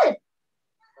that all?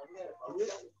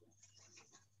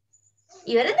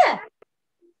 ඉවරද?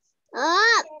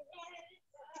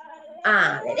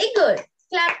 Very good.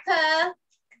 Clap her.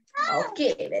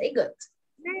 Okay, very good.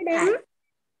 Madam.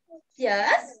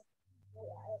 Yes.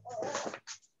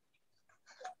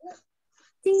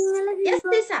 Yes,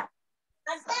 Tisa.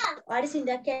 What is in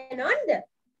the canon?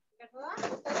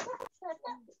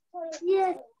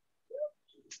 Yes.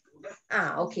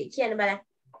 Okay. Kian bala.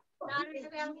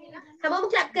 Hamom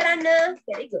clap කරන්න.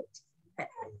 Very good.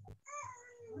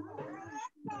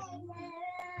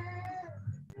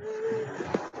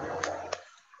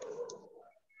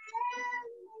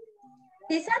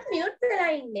 Tisat mute වෙලා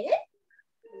ඉන්නේ.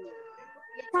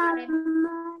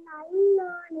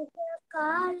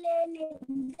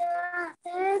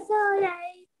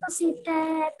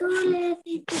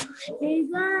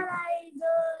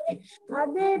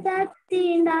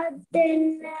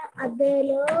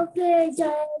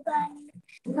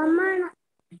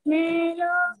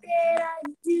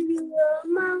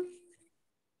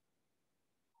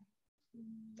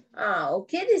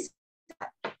 Okay, this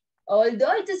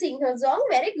although it's a single song,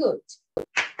 very good.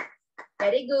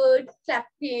 Very good. Clap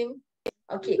him.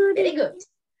 Okay, very good.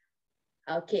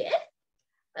 Okay.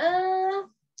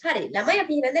 Hari, lamai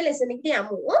api hinanda lesson eකට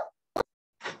යමු.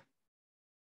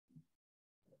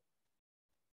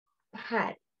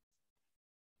 Hari.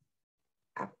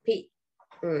 Api.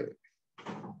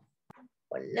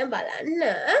 ඔන්න බලන්න.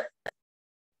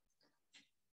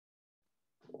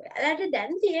 ඔයාලට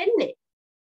දැන් තියෙන්නේ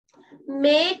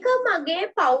මේක මගේ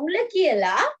පවුල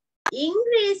කියලා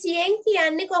ඉංග්‍රීසියෙන්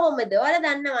කියන්නේ කොහොමද? ඔයාලා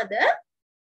දන්නවද?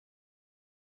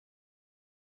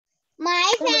 My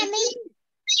family.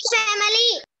 Family.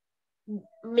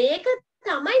 මේක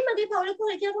තමයි මගේ පවුල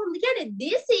කියලා කොහොමද කියන්නේ?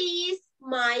 This is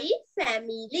my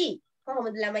family.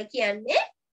 කොහොමද ළමයි කියන්නේ?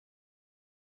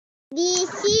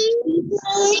 This is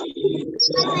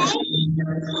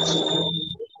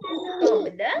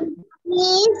කොහොමද?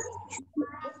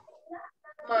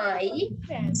 my My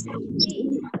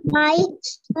family. my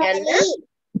family.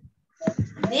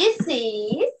 This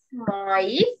is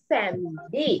my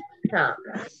family.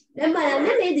 දැන් බලන්න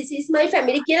මේ this is my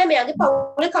family කියලා මෙයාගේ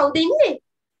පවුල කවුද ඉන්නේ?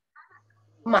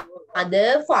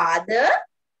 Mother, father,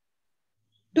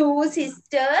 two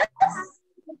sisters.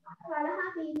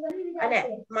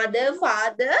 Mother,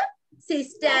 father,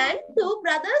 sister and two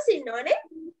brothers ඉන්නවනේ.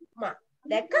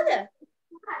 දැක්කද?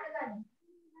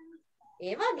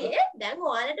 ඒ වගේ දැන්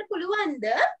ඔයාලට පුළුවන්ද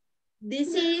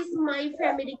this is my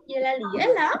family කියලා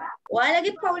ලියලා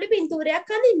ඔයාලගේ පවුලේ පින්තූරයක්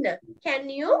අඳින්න? Can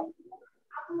you?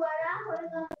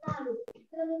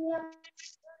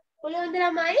 පුළුවන්ද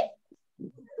ළමයි?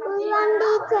 පුළුවන්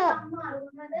teacher.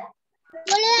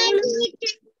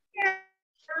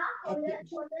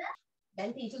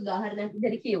 දැන් teacher උදාහරණයක්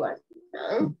විදිහට කියවන්න.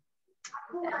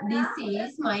 This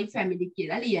is my family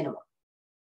කියලා ලියනවා.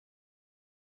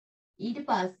 ඊට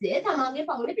පස්සේ තමන්ගේ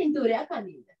පවුලේ පින්තූරයක්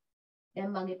අඳින්න. දැන්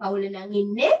මගේ පවුලේ නම්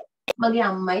ඉන්නේ මගේ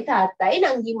අම්මයි තාත්තයි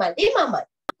නංගි මල්ලි මමයි.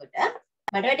 එතකොට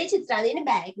මට වැඩි චිත්‍ර අඳින්න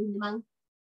බෑ. ඒක හින්දා මං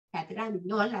පැතට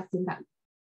අඳින්න ඕන ලස්සන තමයි.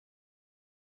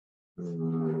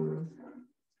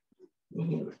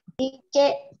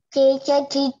 Teacher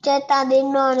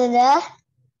අඳින්න ඕනද?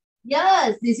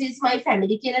 Yes, this is my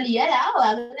family කියලා ලියලා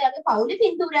ඔයාලගේ පවුලේ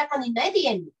පින්තූරයක් අඳින්නයි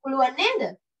තියෙන්නේ. පුළුවන් නේද?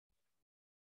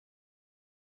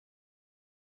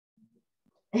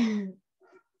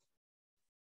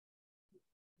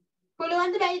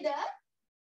 පුළුවන්ද බැයිද?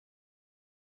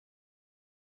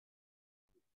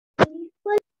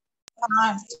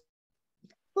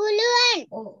 පුළුවන්.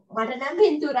 මට නම්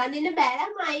පින්තූර අඳින්න බෑ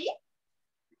ළමයි.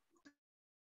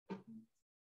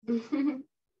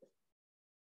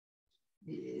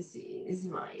 This is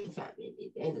my family.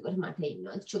 එතකොට මට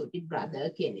ඉන්නවා චෝටි brother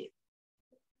කෙනෙක්.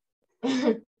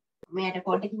 Me at a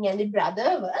quoting and the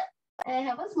brother. I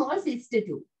have a small sister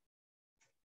too.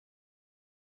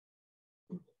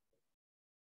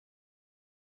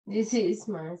 This is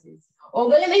my sister.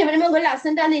 ඔයගොල්ලෝ මෙහෙමනේ ඔයගොල්ලෝ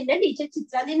ලස්සනට අඳින්න ටීචර්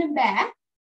චිත්‍ර අඳින්න බෑ.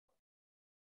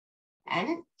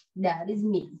 And that is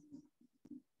me.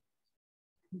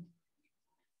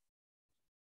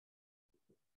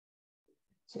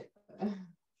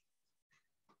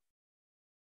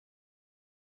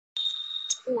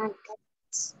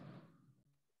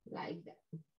 Like that.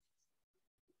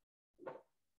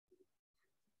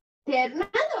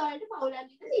 තේරුණාද ඔයාලට පවුලක් ඉන්න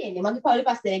තියෙන්නේ මගේ පවුලේ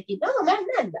 5 දෙනෙක් ඉන්නවා මම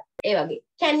නැන්ද ඒ වගේ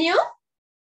can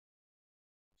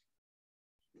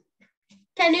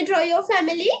you draw your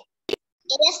family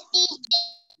Yes, teacher.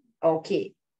 okay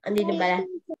අඳින්න බලන්න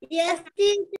Yes,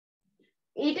 teacher.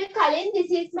 ඊට කලින් this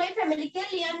is my family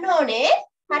කියලා ලියන්න ඕනේ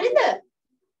හරිද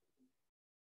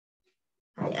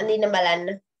හරි අඳින්න බලන්න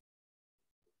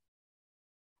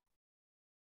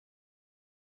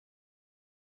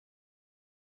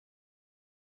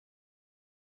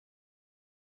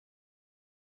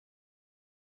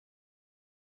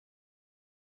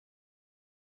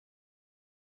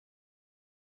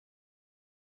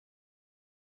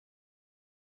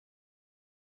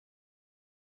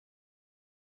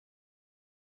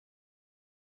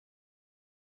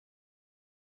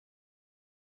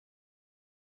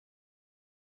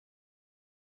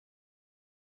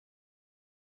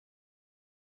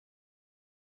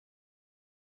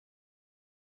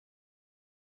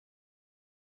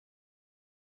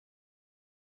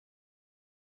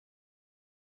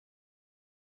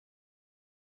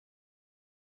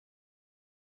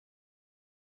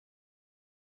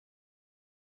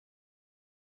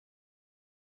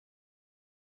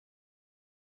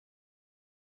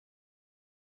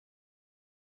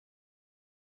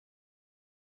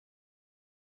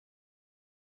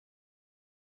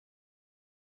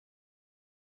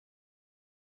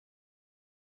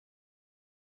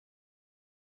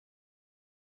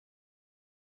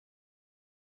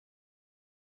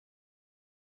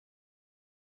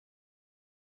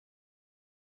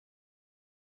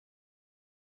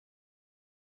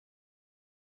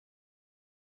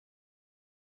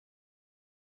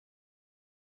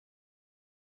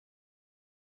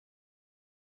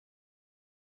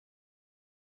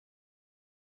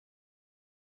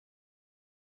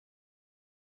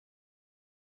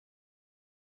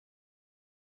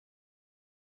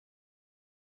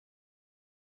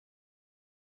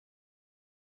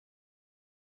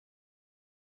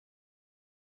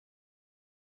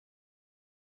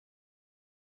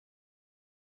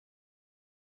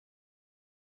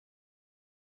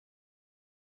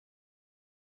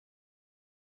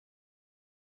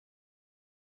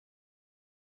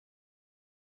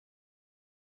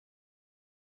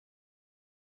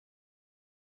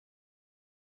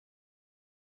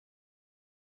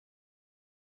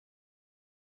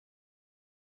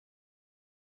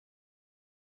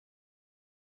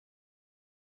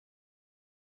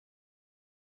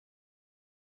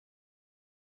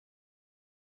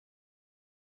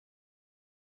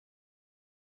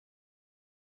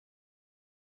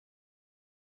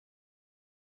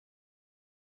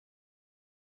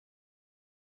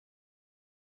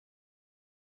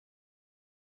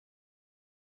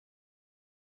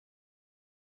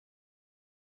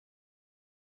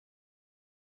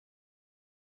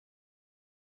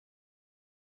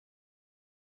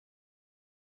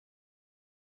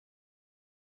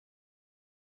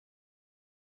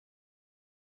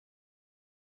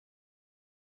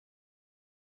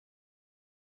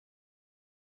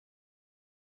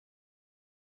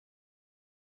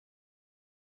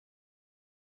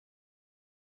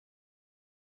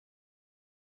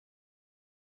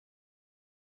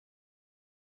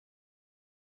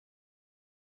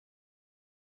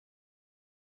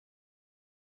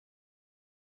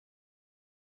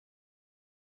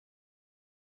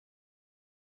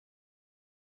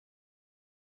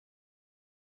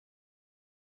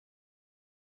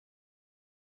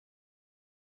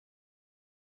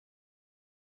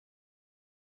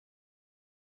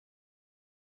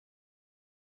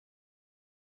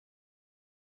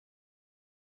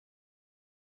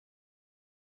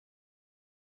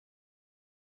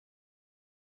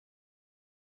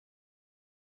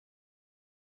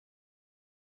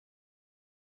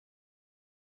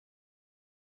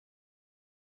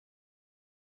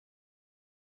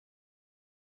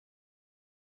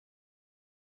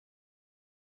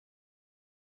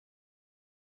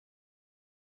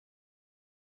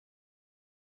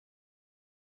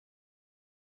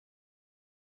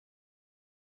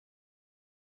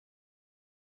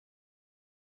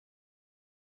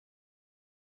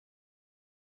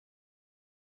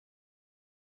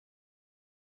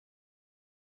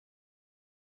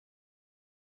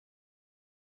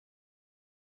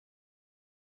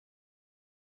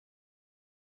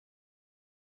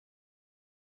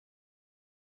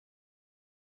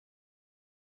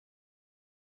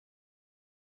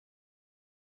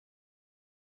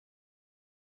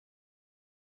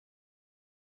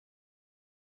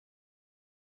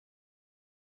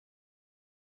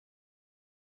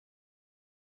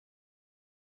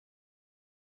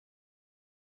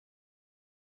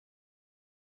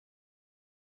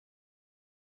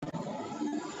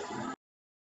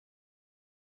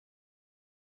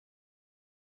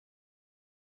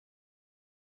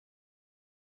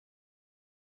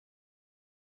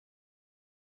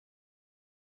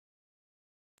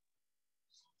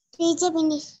Teacher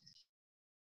finish.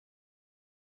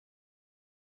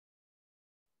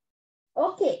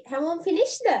 Okay, හැමෝම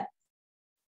finished?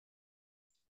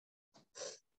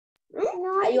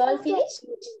 No, Are you all finished?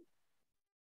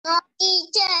 no,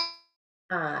 teacher.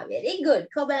 Very good.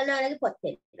 කො බලන්න ඔයාලගේ පොත්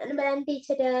පෙන්නන්න බලන්න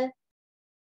ටීචර්ට.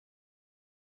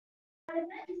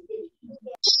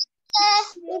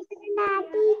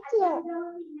 Teacher.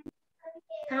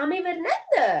 තාම ඉවර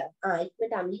නැද්ද?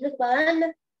 ඉක්මනට අමිලක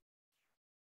බලන්න.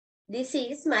 This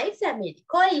is my family.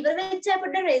 කො ඉවර වෙච්ච අය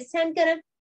පොඩ්ඩක් raise hand කරන්න.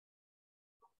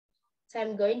 So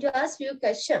I'm going to ask few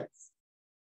questions.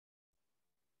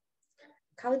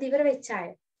 කවුද ඉවර වෙච්ච අය?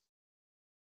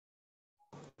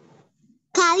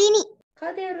 Kavini.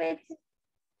 කවුද ඉවර වෙච්ච?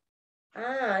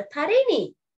 තරිණි.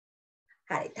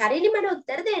 හරි. තරිණි මට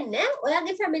උත්තර දෙන්න.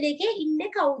 ඔයාගේ family එකේ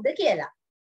ඉන්නේ කවුද කියලා.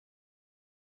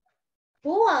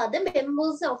 Who are the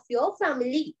members of your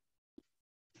family?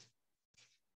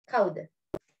 කවුද?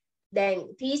 දැන්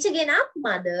teacher ගෙනක්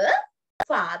mother,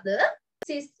 father,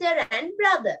 sister and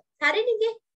brother.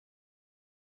 තරිණිගේ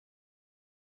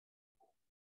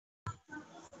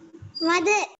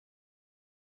Mother.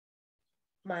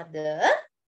 mother.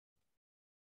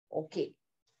 Okay.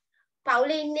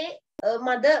 පවුලේ ඉන්නේ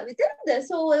mother විතරද?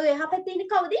 So ඔය එහා පැත්තේ ඉන්නේ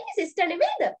කවුද ඉන්නේ? sister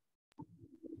නෙමෙයිද?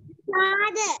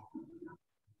 Father.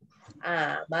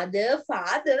 mother,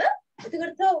 father.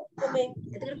 එතකොට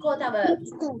කෝ තව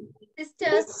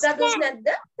sisters, brothers නැද්ද?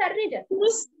 තරිණිට?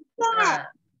 Sister.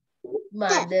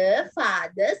 mother,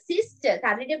 father, sister.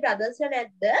 තරිණිට brothers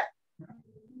නැද්ද?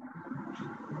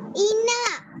 Inna.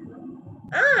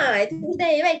 එතකොට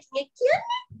ඒවා එක්ක කියන්නේ.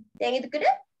 දැන් එතකොට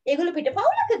ඒගොල්ලෝ පිට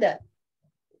පවුලකද?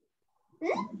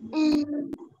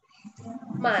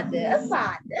 Mother,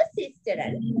 father, sister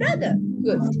and brother.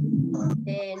 Good.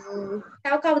 Then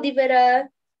තව කවුද ඉවර?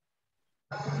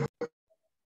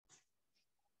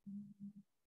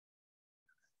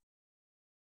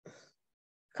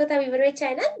 කතාව ඉවර වෙච්ච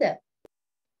අය නැද්ද?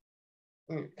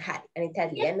 හරි. අනිත් අය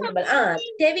ලියන්න බලන්න.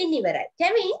 කෙවින් ඉවරයි.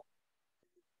 Kevin,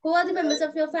 who are the members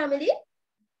of your family?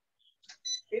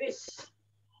 Finish.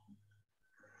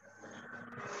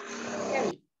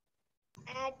 Kevin.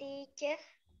 Teacher.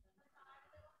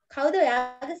 කවුද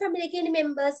ඔයාගේ family එකේ ඉන්න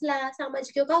members ලා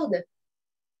සමාජිකයෝ කවුද?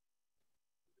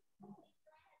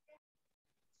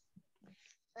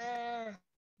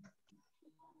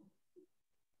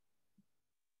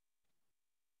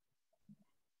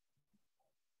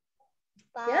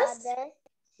 Father,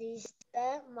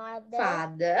 sister, mother.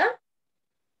 Father,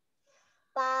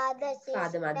 Father, sister,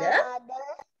 Father, mother.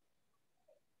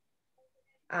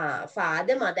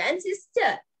 Father, mother and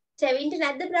sister. කෙවින්ට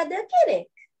නැද්ද brother කෙනෙක්?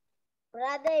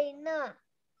 Brother inna.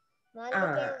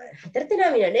 හතර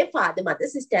දෙනා ඉන්නනේ father, mother,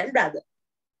 sister and brother.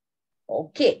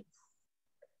 Okay.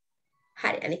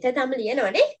 හරි. අනිත් අය තාම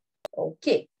ලියනවනේ.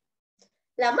 Okay.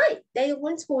 ළමයි, දැන්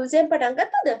ඔයගොල්ලෝ ස්කූල් එකෙන් පටන්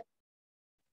ගත්තද?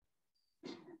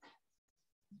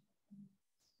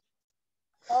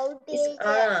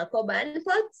 කොබන්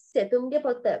පොත් සෙතුම්ගේ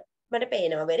පොත මට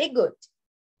පේනවා. very good.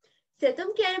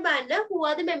 සෙතුම් කියන්නේ බලන්න, who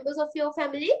are the members of your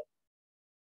family?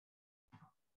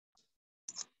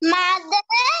 Mother,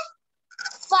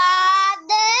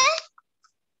 father,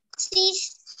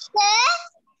 sister,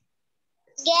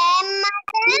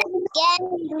 grandmother,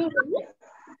 grandmother.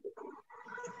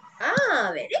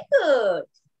 Very good.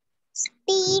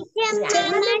 Teacher,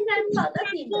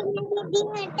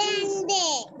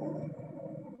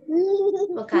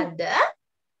 මොකද්ද?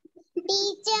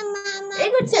 teacher, mama. very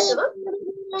good Sethum.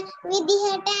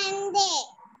 විදිහට ඇන්දේ.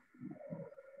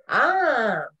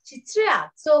 චිත්‍රයක්.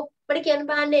 so අපිට කියන්න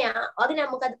බලන්න ඔයාගේ නම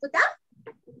මොකද්ද පුතා?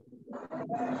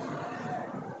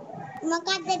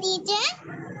 මොකද්ද teacher?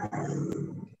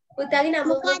 පුතාගේ නම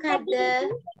මොකද්ද?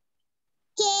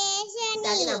 කේෂනි.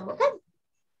 පුතාගේ නම මොකද්ද?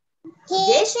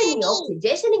 ජේෂනි. okay.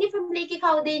 ජේෂනිගේ family එකේ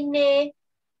කවුද ඉන්නේ?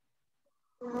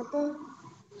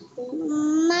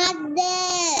 Mother,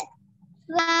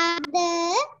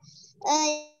 father,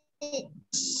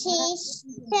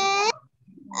 sister,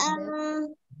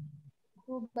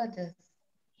 brothers.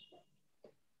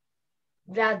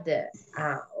 brother.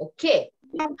 okay.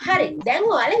 හරි. දැන්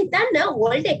ඔයාලා හිතන්න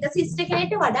ඕල්ට එක සිස්ටර්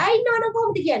කෙනෙක්ට වඩා ඉන්නවනම්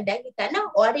කොහොමද කියන්නේ? දැන් හිතන්න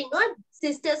ඔයාලා ඉන්නවා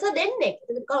සිස්ටර්ස් දෙන්නෙක්.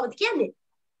 ඒක කොහොමද කියන්නේ?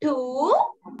 two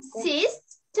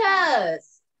sisters.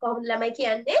 කොහොමද ළමයි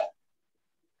කියන්නේ?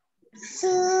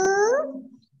 two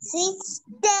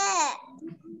sister.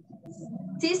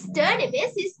 sister නෙමෙයි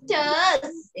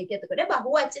sisters. ඒක එතකොට බහු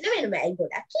වචන වෙනවා. ඒ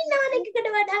ගොඩක් ඉන්නවනේ එකකට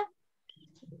වඩා.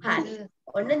 හරි.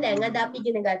 ඔන්න දැන් අද අපි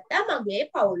ඉගෙන ගත්තා මගේ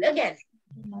පවුල ගැන.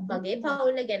 මගේ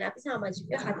පවුල ගැන අපි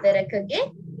සමාජික හතරකගේ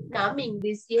නම්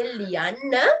ඉංග්‍රීසියෙන්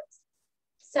ලියන්න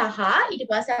සහ ඊට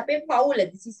පස්සේ අපේ පවුල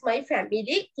this is my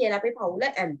family කියලා අපේ පවුල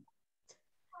ඇඳ.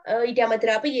 ඊට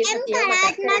අමතරව අපි ඊයේ සතියේ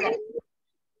මතක් කරගන්න.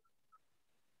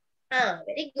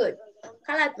 very good.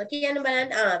 කලාත්මක කියන්න බලන්න.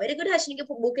 very good. හර්ෂිනිගේ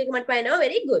book එක මට පයින්නවා.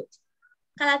 very good.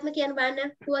 කලාත්මක කියන්න බලන්න.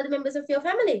 Who are the members of your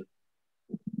family?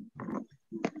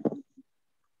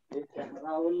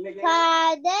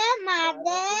 Father,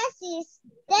 mother,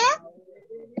 sister,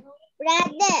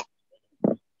 brother.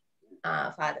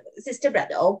 Father, sister,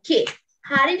 brother. Okay.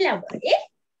 හරි ළමයි.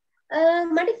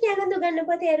 මට කියන්න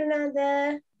දුගන්නපුවා තේරුණාද?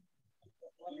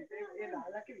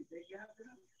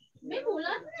 මේ මුලක්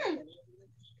නෑ.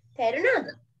 තේරුණාද?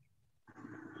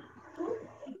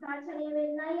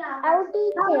 Our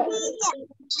teacher.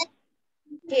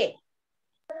 Okay.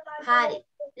 හරි.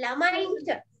 ළමයින්ට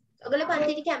ඔයගොල්ලෝ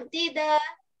පන්තිට කැමතිද?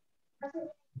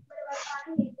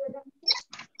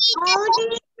 Our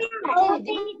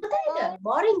teacher.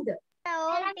 Boringද?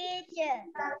 Our teacher.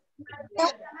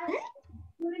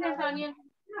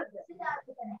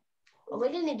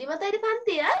 ඔයගොල්ලෝ නිදිමතයිද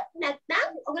පන්තිය? නැත්නම්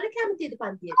ඔයගොල්ලෝ කැමතිද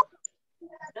පන්තියට?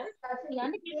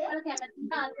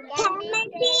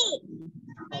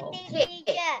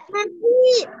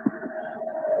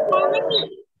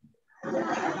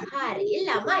 හරි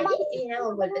ළමයි එහෙනම්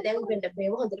ඔයගොල්ලෝ දැන් උගන්න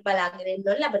මේව හොඳට බලාගෙන ඉන්න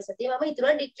ඕනේ ලබන සතියේ මම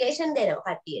හිතනවා ඩික්ටේෂන්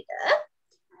දෙනවා කට්ටියට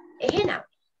එහෙනම්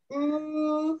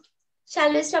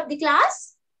shall we stop the class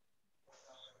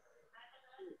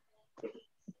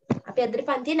අපි අද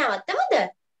පන්තිය නවත්තමුද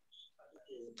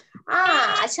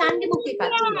අෂාන්ගේ book එකක්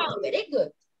තියෙනවා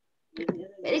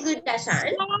very good අෂාන්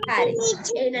හරි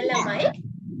එහෙනම් ළමයි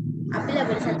අපි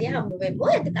ලබන සතියේ හම්බ වෙමු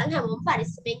එතකන් හැමෝම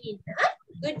පරිස්සමෙන් ඉන්න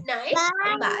good night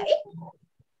and bye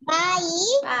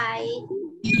bye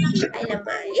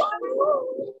ළමයි